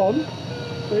speed on,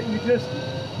 but you just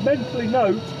mentally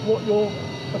note what your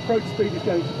approach speed is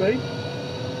going to be.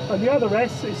 And the other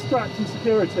S is straps and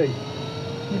security.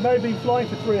 You may be flying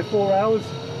for 3 or 4 hours.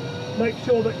 Make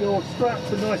sure that your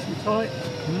straps are nice and tight.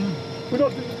 We're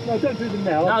not. No, don't do them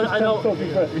now. No, I'm just I know.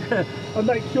 talking first. And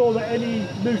make sure that any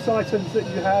loose items that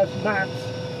you have, maps,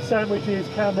 sandwiches,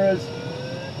 cameras,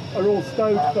 are all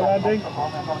stowed for landing.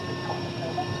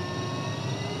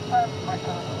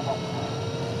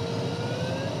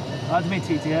 Admit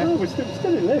it, yeah. Oh, we're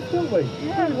still in lift, aren't we?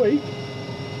 Yeah. Pretty weak.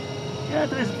 Yeah,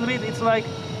 there is a little bit. It's like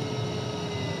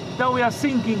though we are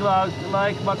sinking,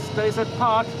 like, but there is a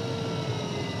part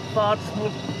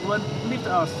will lift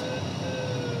us.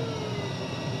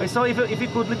 So if you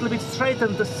could little bit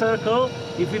straighten the circle,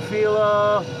 if you feel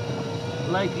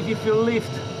like if you feel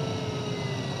lift,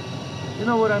 you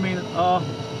know what I mean?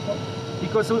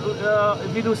 Because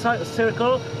if we do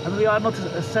circle and we are not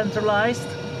centralized.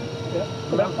 Yeah.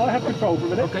 Well, I have control for a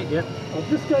minute. Okay. Yeah. I'm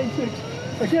just going to.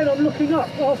 Again, I'm looking up,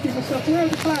 asking myself, where are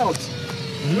the clouds?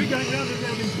 We're going round and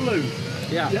round in blue.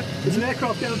 Yeah. Yeah. There's an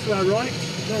aircraft down to our right,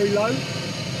 very low.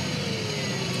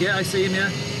 Yeah, I see him,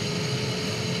 yeah.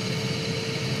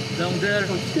 Down there.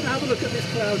 I'm just going to have a look at this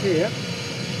cloud here.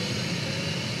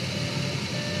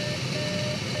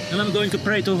 And I'm going to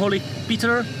pray to Holy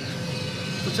Peter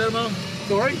for thermal.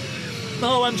 Sorry?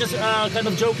 No, I'm just kind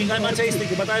of joking. I'm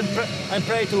atheistic, but I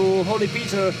pray to Holy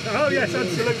Peter. Oh yes,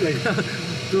 absolutely.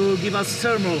 To give us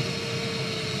thermal.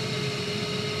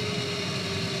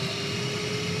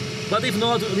 But if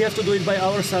not, we have to do it by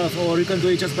ourselves, or you can do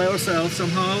it just by yourself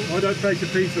somehow. I don't pray to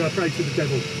Peter, I pray to the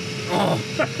devil. Oh,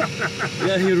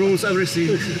 yeah, he rules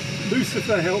everything.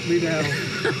 Lucifer, help me now.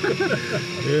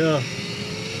 Yeah.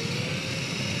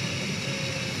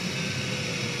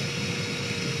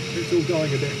 It's all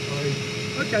going a bit.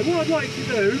 Okay, what I'd like to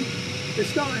do is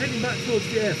start heading back towards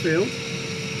the airfield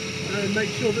and make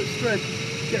sure that Stred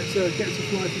gets a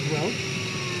flight as well.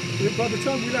 By the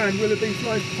time we land, we'll have been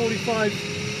flying for 45,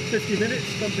 50 minutes,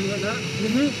 something like that.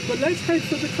 But let's head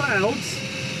for the clouds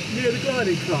near the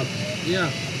gliding club. Yeah.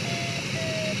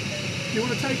 You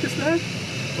want to take us there?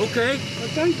 Okay.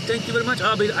 Okay. Thank you very much.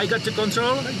 I got the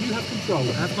control. You have control.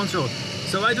 I have control.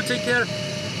 So I do take care.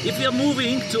 If we are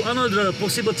moving to another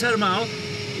possible thermal,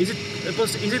 is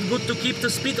it good to keep the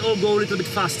speed or go a little bit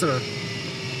faster?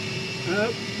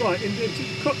 Right.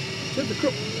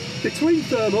 Between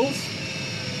thermals,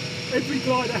 every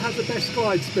glider has a best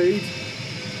glide speed.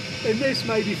 In this,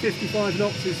 maybe 55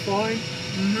 knots is fine.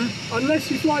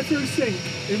 Unless you fly through sync,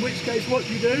 in which case what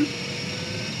you do?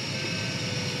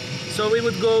 So we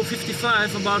would go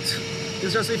 55, but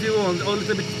it's just if you want, or a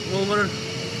little bit over.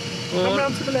 Come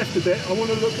round to the left a bit. I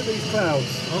want to look at these clouds.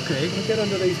 Okay. I'm going to get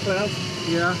under these clouds.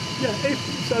 Yeah. Yeah,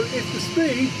 if the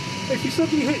speed, if you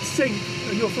suddenly hit sync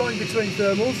and you're flying between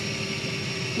thermals,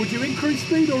 would you increase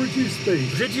speed or reduce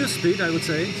speed? Reduce speed, I would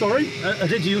say. Sorry?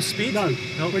 Reduce speed? No.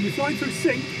 No. When you're flying through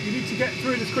sync, you need to get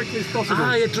through it as quickly as possible.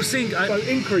 Ah, yeah, through sync. So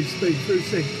increase speed through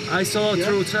sync. I saw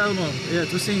through thermal. Yeah,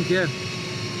 through sync, yeah.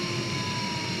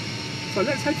 So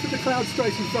let's head for the cloud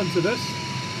straight in front of us.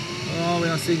 Oh, we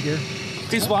are sync, yeah.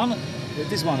 This one?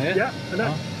 This one, yeah? Yeah, and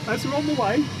as we're on the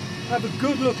way, have a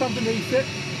good look underneath it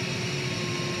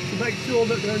to make sure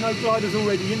that there are no gliders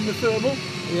already in the thermal.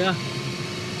 Yeah.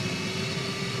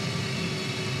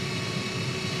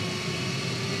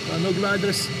 No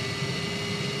gliders.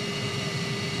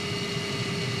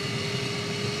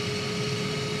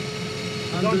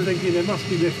 I'm thinking there must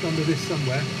be lift under this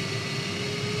somewhere.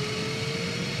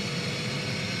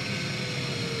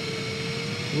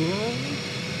 Whoa.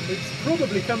 It's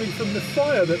probably coming from the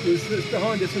fire that's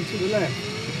behind us and to the left.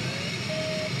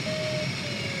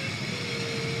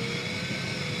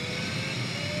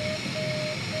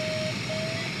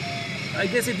 I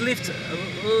guess it lifts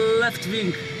left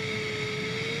wing.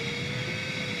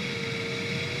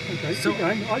 Okay, So- keep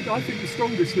going. I think the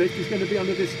strongest lift is going to be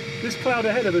under this. This cloud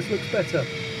ahead of us looks better.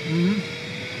 Mm-hmm.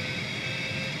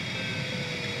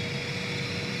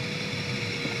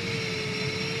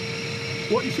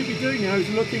 What you should be doing now is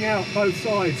looking out both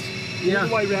sides, all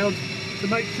the way round, to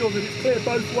make sure that it's clear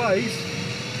both ways,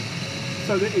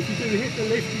 so that if you do hit the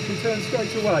lift, you can turn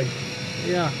straight away.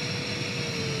 Yeah.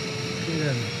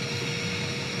 Yeah.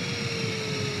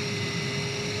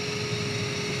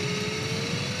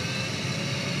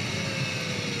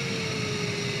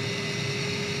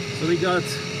 So we got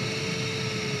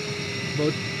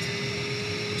about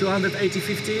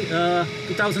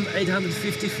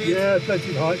 2,850 feet. Yeah, plenty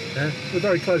of height. Yeah. We're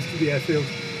very close to the airfield.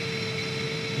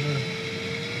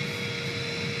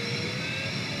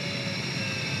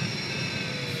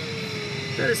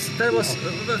 There was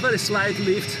a very slight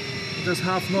lift, just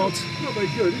half knot. Not very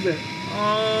good, is it?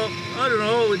 I don't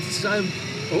know. It's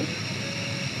Oh,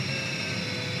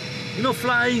 you know,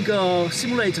 flying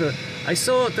simulator. I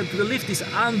saw that the lift is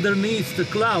underneath the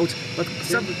cloud, but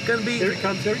some can be. here it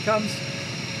comes, here it comes.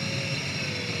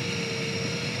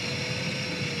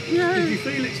 Yeah. Did you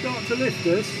feel it start to lift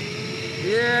us?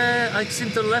 Yeah, I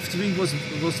think the left wing was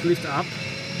lift up.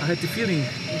 I had the feeling.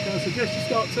 Okay, I suggest you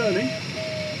start turning.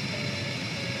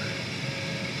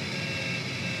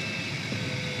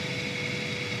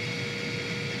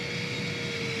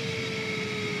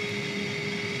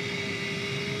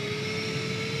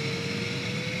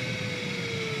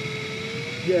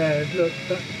 Yeah, look,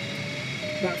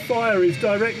 that fire is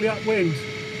directly upwind,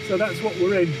 so that's what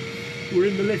we're in. We're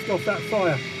in the lift off that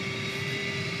fire.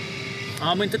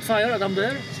 I'm in that fire down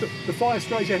there. The fire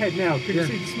straight ahead now. Can you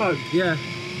see the smoke? Yeah.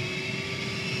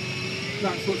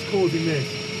 That's what's causing this.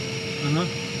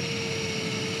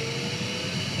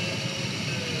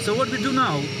 So what we do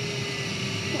now?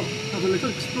 Well, have a little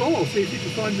explore, see if you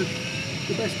can find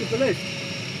the best of the lift.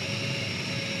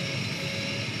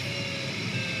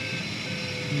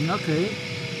 Okay.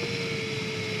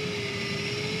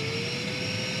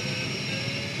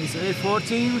 Is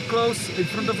A14 close in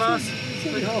front of us? It's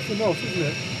only half a knot, isn't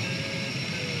it?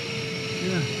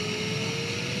 Yeah.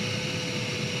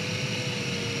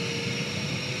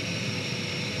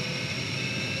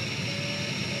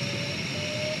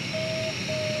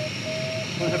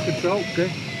 I have control.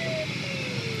 Okay.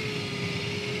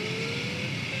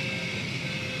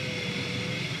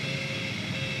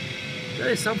 There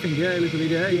is something there, a little bit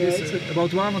there. Yeah, It is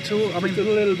about 1 or 2. I mean, It's a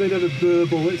little bit of a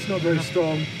burble, it's not very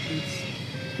strong.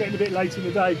 It's getting a bit late in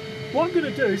the day. What I'm going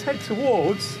to do is head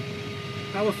towards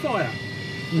our fire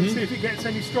and see if it gets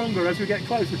any stronger as we get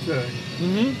closer to it.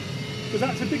 Because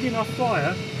that's a big enough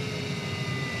fire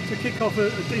to kick off a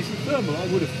decent thermal, I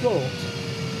would have thought.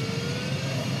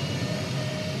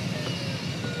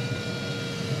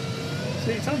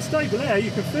 See, it's unstable air,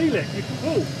 you can feel it, you can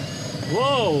pull.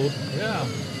 whoa! Yeah.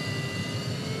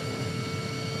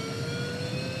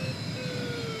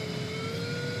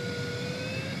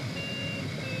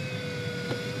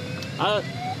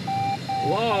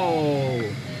 Whoa!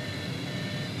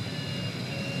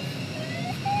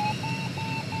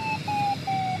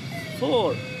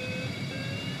 Four.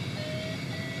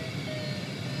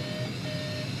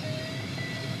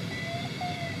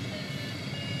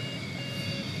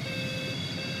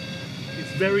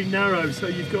 It's very narrow, so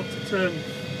you've got to turn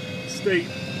steep.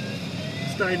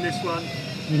 Stay in this one.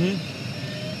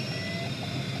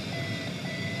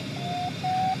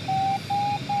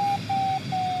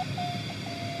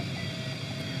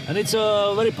 And it's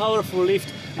a very powerful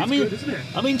lift. I mean, good, isn't it?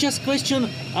 I mean, just question.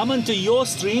 I mean, to your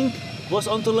string was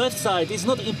on the left side. It's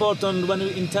not important when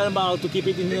in thermal to keep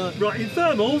it in the. Right, in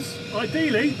thermals,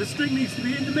 ideally the string needs to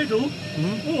be in the middle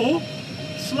or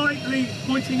slightly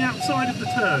pointing outside of the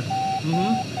turn.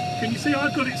 Can you see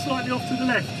I've got it slightly off to the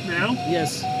left now?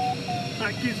 Yes.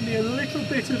 That gives me a little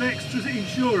bit of extra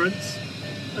insurance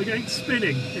against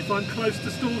spinning if I'm close to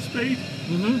stall speed.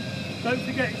 Don't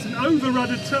forget, it's an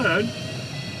over-ruddered turn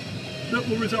that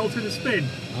will result in a spin.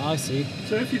 I see.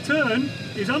 So if your turn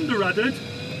is under-ruddered,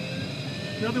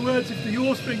 in other words, if the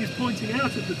yaw string is pointing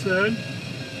out of the turn,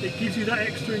 it gives you that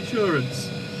extra insurance.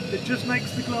 It just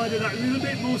makes the glider that little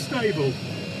bit more stable.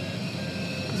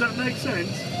 Does that make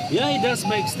sense? Yeah, it does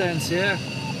make sense, yeah.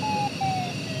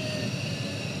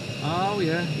 Oh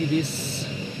yeah, it is.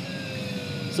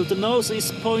 So the nose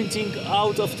is pointing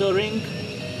out of the ring,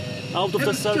 out of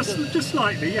the circle. Just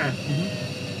slightly, yeah.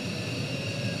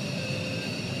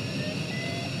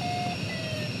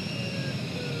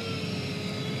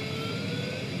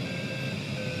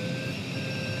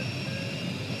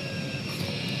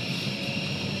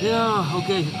 Yeah,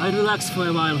 okay, I relaxed for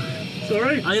a while.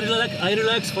 Sorry? I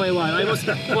relaxed for a while. I was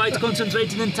quite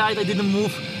concentrated and tight, I didn't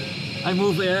move. I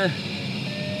moved,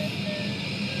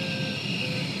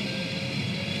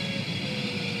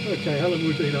 Okay, how long have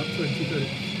we been up? 20, 30.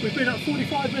 We've been up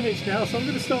 45 minutes now, so I'm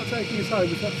going to start taking us home,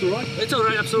 if that's all right. It's all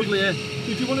right, absolutely, yeah.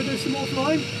 Did you want to do some more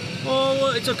flying? Oh,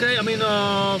 well, it's okay. I mean,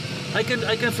 I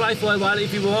can fly for a while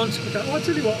if you want. Okay, well, I'll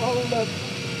tell you what,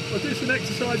 I'll do some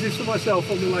exercises for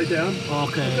myself on the way down.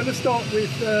 Okay. I'm going to start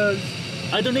with...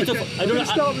 I don't need to... I'm going to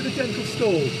start with a gentle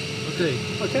stall. Okay.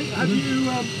 Okay, have you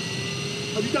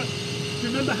done... Do you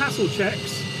remember hassle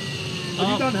checks? Have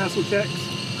you done hassle checks?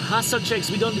 Hassle checks,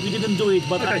 we didn't do it,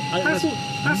 but okay.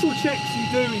 Hassle checks you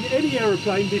do in any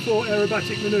aeroplane before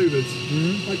aerobatic manoeuvres.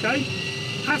 Okay?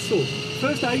 Hassle.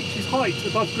 First H is height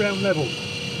above ground level.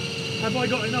 Have I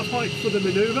got enough height for the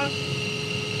manoeuvre?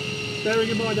 Bearing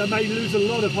in mind I may lose a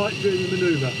lot of height during the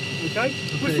manoeuvre. Okay?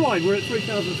 We're fine, we're at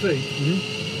 3,000 feet.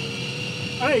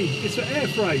 A is for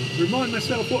airframe. Remind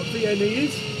myself what VNE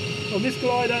is. On this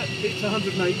glider it's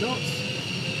 108 knots.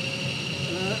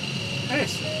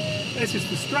 S is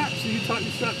for straps. Are you tightly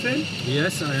strapped in?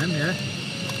 Yes, I am, yeah.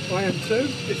 I am too.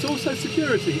 It's also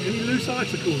security. Any loose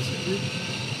articles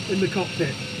in the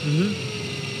cockpit?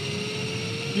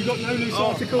 You got no loose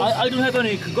articles? I don't have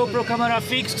any. GoPro camera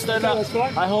fixed. Then that's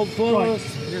right. I hold forward.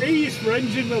 Right. E is for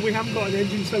engine. Well, we haven't got an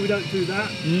engine, so we don't do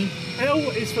that. L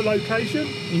is for location,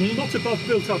 not above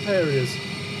built-up areas.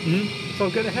 So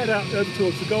I'm going to head out over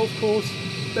towards the golf course.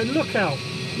 Then look out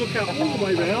all the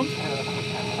way round.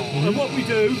 And what we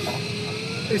do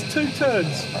is 2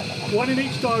 turns, 1 in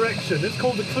each direction. It's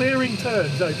called the clearing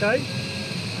turns, okay?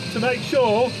 To make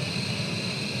sure.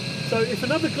 So if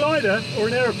another glider or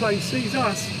an aeroplane sees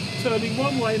us turning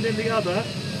one way and then the other,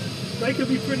 they can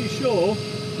be pretty sure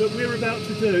that we're about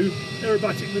to do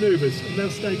aerobatic manoeuvres and they'll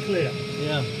stay clear.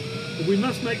 Yeah. But we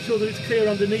must make sure that it's clear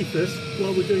underneath us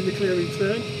while we're doing the clearing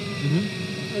turn.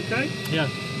 Okay? Yeah.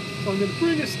 So I'm going to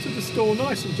bring us to the stall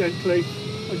nice and gently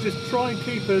and just try and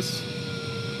keep us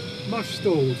mush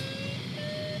stalled.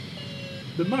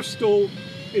 The mush stall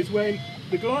is when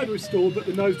the glider is stalled but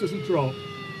the nose doesn't drop.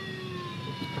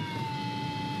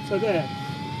 So there.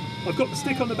 I've got the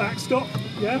stick on the backstop,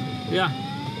 yeah? Yeah.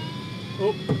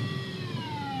 Oh.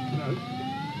 No.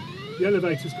 The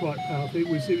elevator's quite powerful. It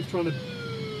was trying to...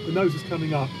 The nose is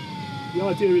coming up. The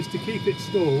idea is to keep it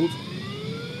stalled.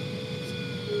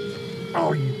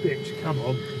 Oh, you bitch, come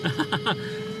on.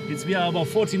 It's about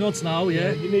 40 knots now,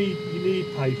 yeah. You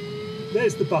need pace.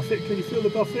 There's the buffet. Can you feel the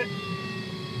buffet?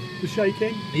 The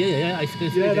shaking? Yeah, I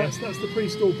feel yeah, it. that's the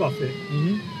pre-stall buffet.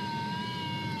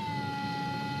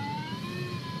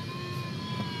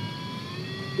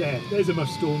 There's a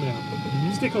mush stall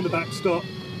now. Stick on the backstop.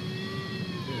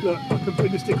 Look, I can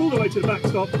bring the stick all the way to the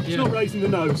backstop. It's not raising the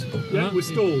nose. Yeah, we're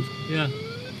stalled. Yeah.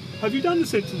 Have you done the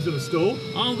symptoms of a stall?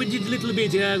 Oh, we did a little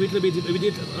bit, yeah, we did.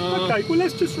 Okay, well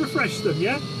let's just refresh them,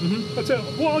 yeah? But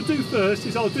what I'll do first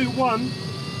is I'll do one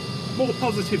more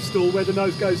positive stall where the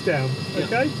nose goes down,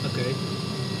 okay? Yeah. Okay.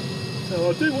 So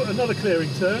I'll do another clearing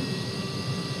turn,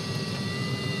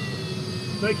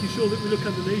 making sure that we look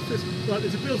underneath us. Right,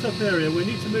 there's a built-up area, we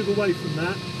need to move away from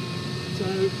that. So,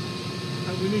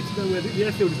 and we need to know where the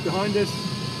airfield is behind us.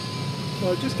 So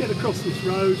I'll just get across this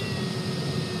road,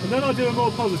 and then I'll do a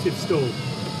more positive stall.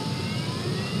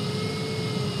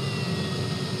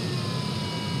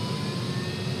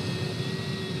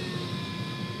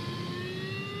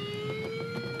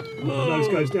 And the nose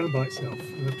goes down by itself.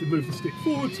 I have to move the stick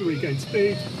forward to regain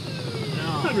speed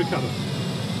and recover.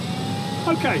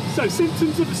 Okay, so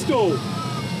symptoms of a stall.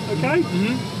 Okay?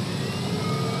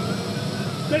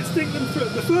 Let's think them through.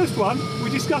 The first one, we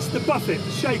discussed the buffet,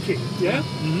 the shaking, yeah?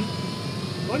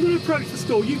 I'm going to approach the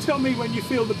stall. You tell me when you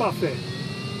feel the buffet.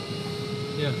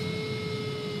 Yeah.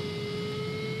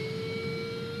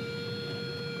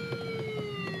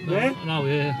 There? Now,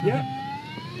 yeah. Yeah?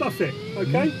 Buffet,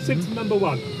 okay? Symptom number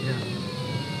 1. Yeah.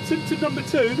 Symptom number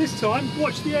 2, this time,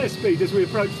 watch the airspeed as we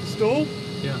approach the stall.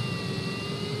 Yeah.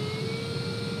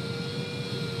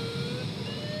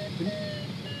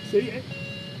 See it?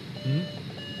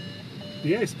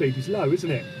 The airspeed is low,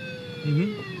 isn't it?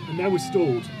 And now we're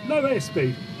stalled. Low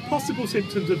airspeed. Possible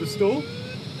symptoms of a stall.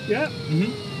 Yeah?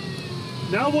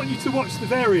 Now I want you to watch the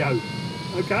vario.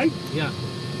 Okay? Yeah.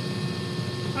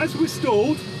 As we're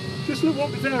stalled, just look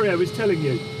what the vario is telling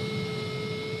you.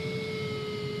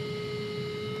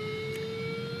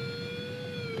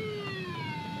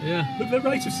 Yeah. Look at the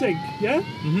rate of sink, yeah?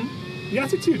 The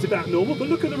attitude's about normal, but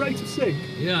look at the rate of sink.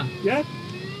 Yeah. Yeah?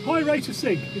 High rate of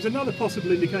sink is another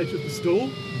possible indicator of the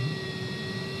stall.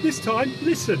 This time,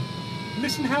 listen.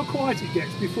 Listen how quiet it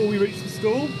gets before we reach the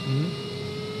stall.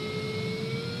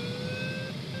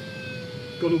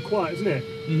 Gone all quiet, isn't it?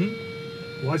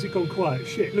 Why has it gone quiet?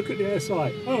 Shit, look at the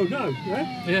airside. Oh no, yeah?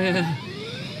 Yeah.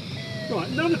 Right,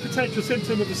 another potential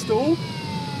symptom of the stall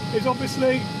is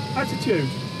obviously attitude.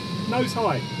 Nose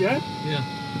high, yeah? Yeah.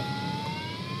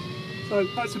 So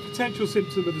that's a potential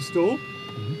symptom of the stall.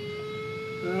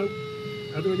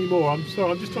 Are there any more? I'm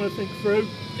sorry, I'm just trying to think through.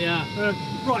 Yeah.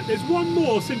 Right, there's one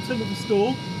more symptom of the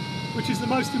stall, which is the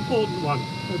most important one,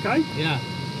 okay? Yeah.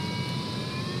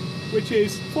 Which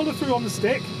is follow through on the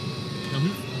stick.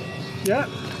 Yeah?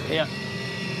 Yeah.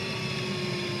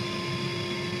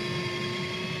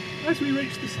 As we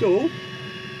reach the stall,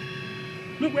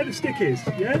 look where the stick is,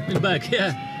 yeah? In the back,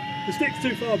 yeah. The stick's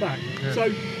too far back. Yeah. So,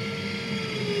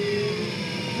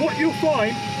 what you'll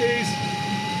find is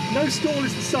no stall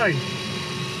is the same.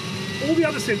 All the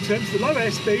other symptoms, the low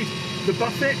airspeed, the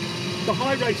buffet, the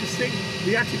high rate of sink,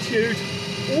 the attitude,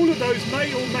 all of those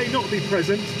may or may not be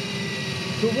present.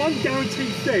 The one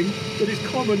guaranteed thing that is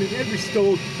common in every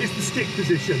stall is the stick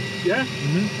position, yeah?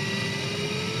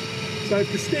 So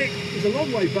if the stick is a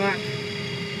long way back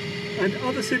and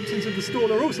other symptoms of the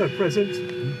stall are also present,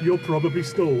 you're probably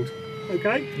stalled,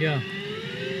 okay? Yeah.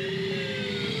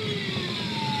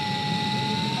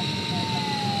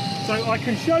 So I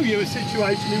can show you a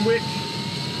situation in which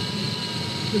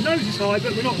the nose is high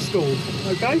but we're not stalled,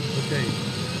 okay? Okay.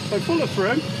 So follow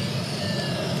through.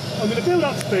 I'm going to build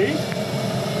up speed.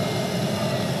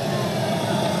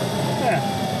 There.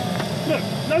 Look,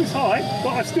 nose high, but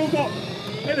I've still got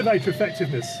elevator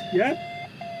effectiveness, yeah?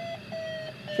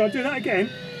 Shall I do that again?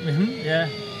 Yeah.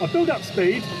 I build up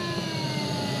speed.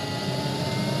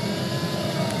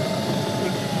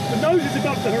 The nose is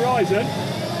above the horizon,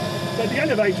 but the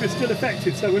elevator is still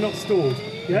effective, so we're not stalled,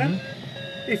 yeah?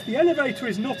 If the elevator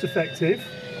is not effective,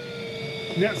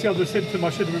 and that's the other symptom I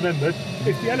should have remembered,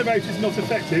 if the elevator is not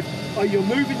effective, you're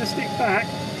moving the stick back,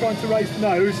 trying to raise the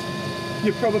nose,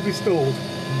 you're probably stalled,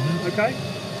 okay?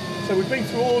 So we've been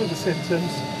through all of the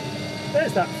symptoms.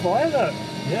 There's that fire, look.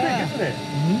 Yeah. Big, isn't it?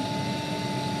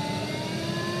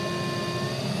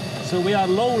 So we are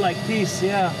low like this,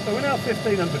 yeah. So we're now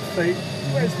 1,500 feet.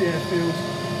 Where's the airfield?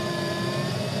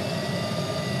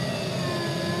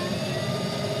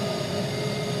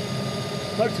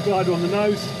 Motor glider on the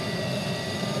nose.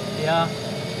 Yeah.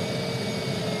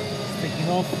 Sticking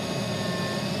off.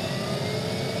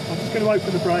 I'm just going to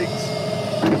open the brakes.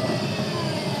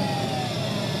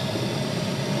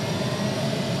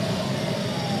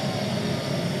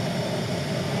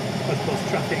 Cross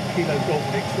traffic, Kilo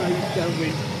Golf X-ray,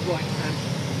 downwind, right hand,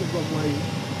 the runway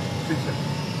 27.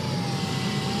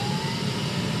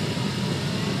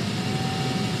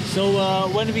 So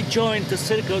when we joined the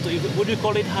circuit, would you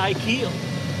call it high key?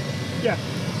 Yeah.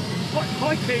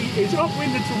 High key is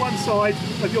upwind and to one side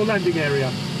of your landing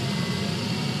area.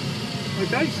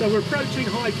 Okay, so we're approaching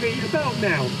high key about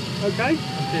now. Okay?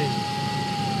 Okay.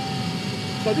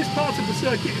 So this part of the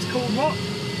circuit is called what?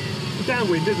 The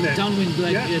downwind, isn't it? Downwind,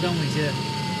 like, Yeah. yeah, downwind, yeah.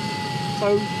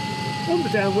 So on the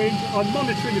downwind, I'm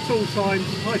monitoring at all times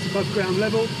height above ground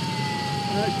level,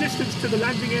 distance to the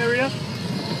landing area.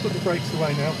 I'll put the brakes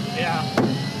away now. Yeah.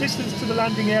 Distance to the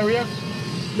landing area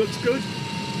looks good.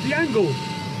 The angle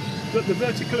that the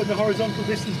vertical and the horizontal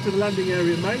distance to the landing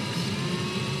area makes.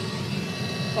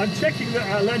 I'm checking that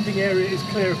our landing area is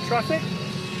clear of traffic.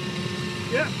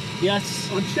 Yeah. Yes.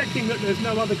 I'm checking that there's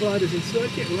no other gliders in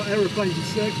circuit or aeroplanes in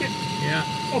circuit. Yeah.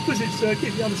 Opposite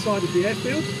circuit, the other side of the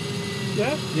airfield.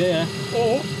 Yeah. Yeah.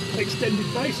 Or extended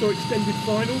base or extended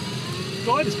final.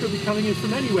 Riders could be coming in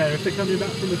from anywhere if they're coming back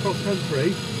from the cross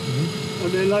country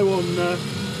and they're low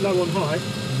on height.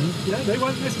 Yeah, they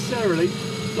won't necessarily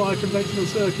fly a conventional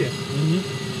circuit.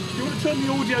 Do you want to turn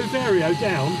the audio vario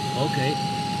down? Okay.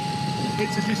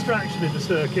 It's a distraction in the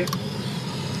circuit.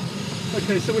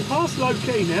 Okay, so we're past low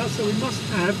key now, so we must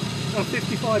have our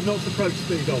 55 knots approach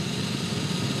speed on.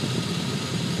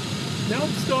 Now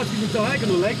I'm starting the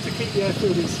diagonal leg to keep the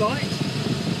airfield in sight.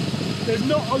 There's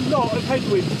not a lot of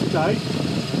headwind today,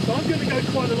 so I'm going to go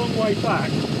quite a long way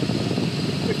back.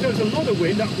 If there's a lot of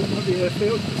wind up at the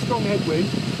airfield, strong headwind,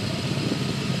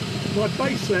 my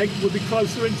base leg will be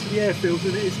closer into the airfield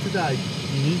than it is today.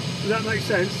 Does that make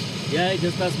sense? Yeah, it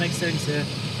just does make sense, yeah.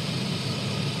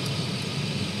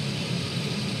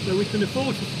 So we can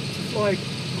afford to fly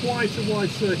quite a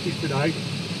wide circuit today.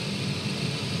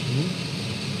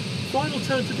 Final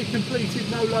turn to be completed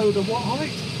no lower than what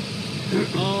height?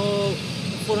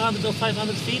 400 or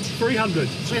 500 feet? 300.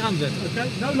 300. Okay,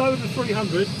 no lower than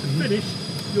 300 to finish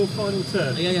your final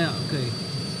turn. Yeah, okay.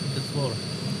 That's 4.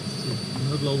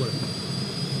 Not lower.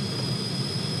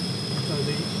 So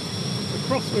the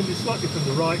crosswind is slightly from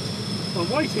the right. I'm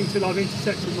waiting till I've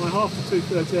intersected my 1/2 to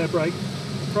 2/3 air brake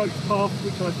approach path,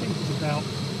 which I think is about.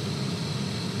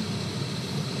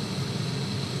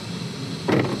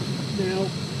 Now,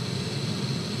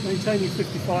 maintaining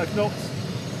 55 knots.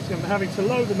 So I'm having to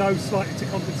lower the nose slightly to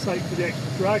compensate for the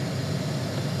extra drag.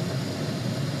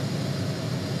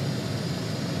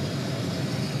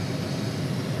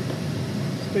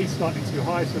 Speed slightly too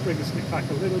high, so bring the stick back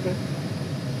a little bit.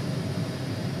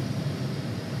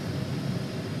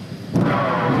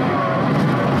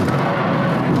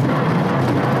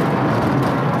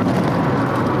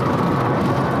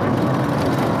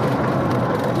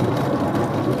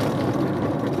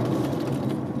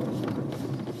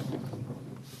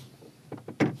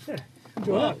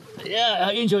 Yeah,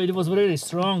 I enjoyed it. It was really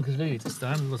strong, really, this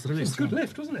time. It was really strong. Good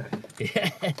lift, wasn't it?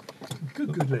 Yeah.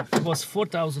 Good lift. It was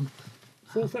 4,000.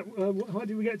 What height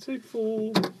did we get to?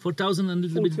 4,000 and a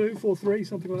little 4.2, 4.3,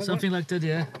 something like bit. Something like that,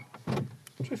 yeah.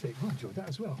 Terrific. I enjoyed that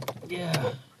as well.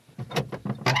 Yeah.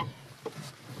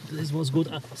 This was good.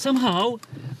 Somehow,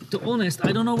 to be honest,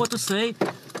 I don't know what to say.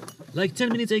 Like 10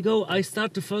 minutes ago, I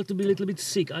started to feel to be a little bit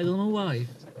sick. I don't know why.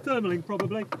 Thermaling,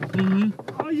 probably.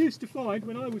 I used to find,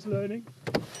 when I was learning,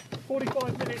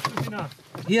 45 minutes was enough.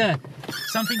 Yeah,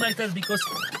 something like that, because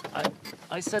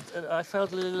I said I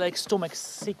felt a little like stomach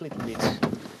sick a little bit.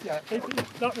 Yeah,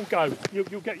 that will go.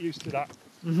 You'll get used to that.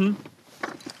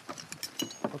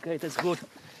 Okay, that's good.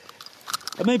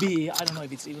 Maybe, I don't know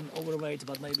if it's even overweight,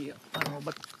 but maybe, I don't know,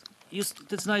 but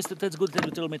that's nice, that's good that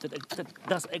you told me that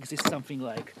does exist something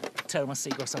like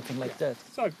thermosick or something like that.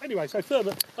 So anyway,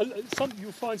 thermal,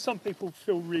 you'll find some people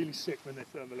feel really sick when they're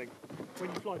thermaling.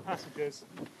 When you fly passengers,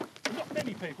 not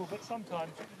many people, but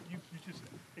sometimes you just,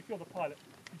 if you're the pilot,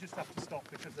 you just have to stop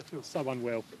because they feel so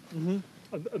unwell. And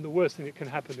the worst thing that can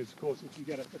happen is, of course, if you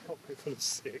get a cockpit full of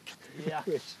sick. Yeah,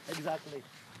 exactly.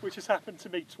 Which has happened to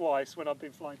me twice when I've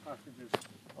been flying passengers.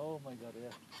 Oh my God,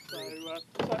 yeah.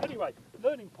 So anyway,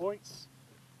 learning points.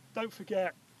 Don't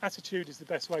forget, attitude is the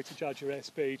best way to judge your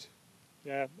airspeed.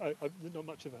 Yeah, not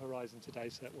much of a horizon today,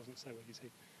 so that wasn't so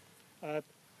easy.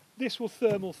 This will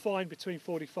thermal fine between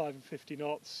 45 and 50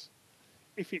 knots.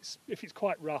 If it's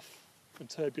quite rough and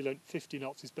turbulent, 50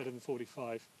 knots is better than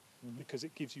 45 because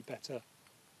it gives you better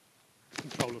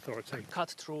control authority.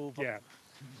 Cut through. Yeah,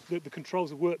 the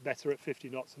controls will work better at 50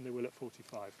 knots than they will at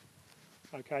 45.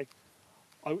 Okay,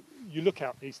 your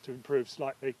lookout needs to improve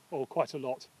slightly or quite a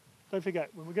lot. Don't forget,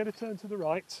 when we're going to turn to the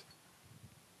right,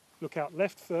 look out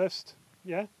left first,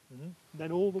 yeah,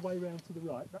 then all the way round to the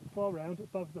right, that far round,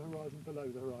 above the horizon, below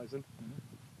the horizon.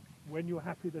 When you're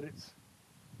happy that it's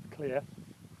clear,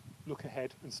 look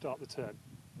ahead and start the turn.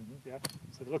 Yeah,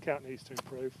 so the lookout needs to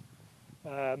improve.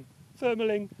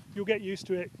 Thermaling, you'll get used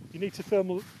to it. You need to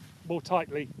thermal more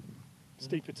tightly,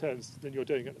 steeper turns than you're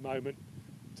doing at the moment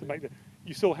to make the.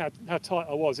 You saw how tight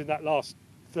I was in that last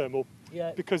thermal,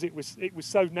 yeah, because it was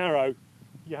so narrow.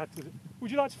 You had to.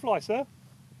 Would you like to fly, sir?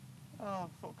 Thought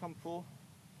I'd come for.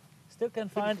 Still can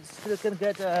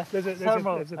get There's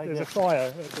thermal. There's a fire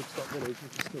at the top village,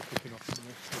 which is still kicking off. So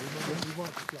we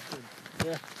might just fly in.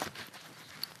 Yeah.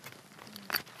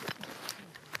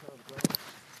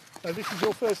 So this is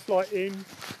your first flight in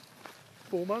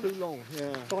 4 months? Too long,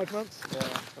 yeah. 5 months? Yeah,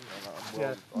 something like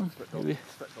that. I expect I'll be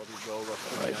well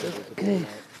rough. Okay.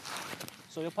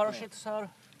 So your parachutes are?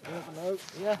 You never know.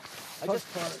 Yeah. Pilot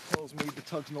tells me the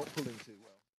tug's not pulling too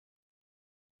well.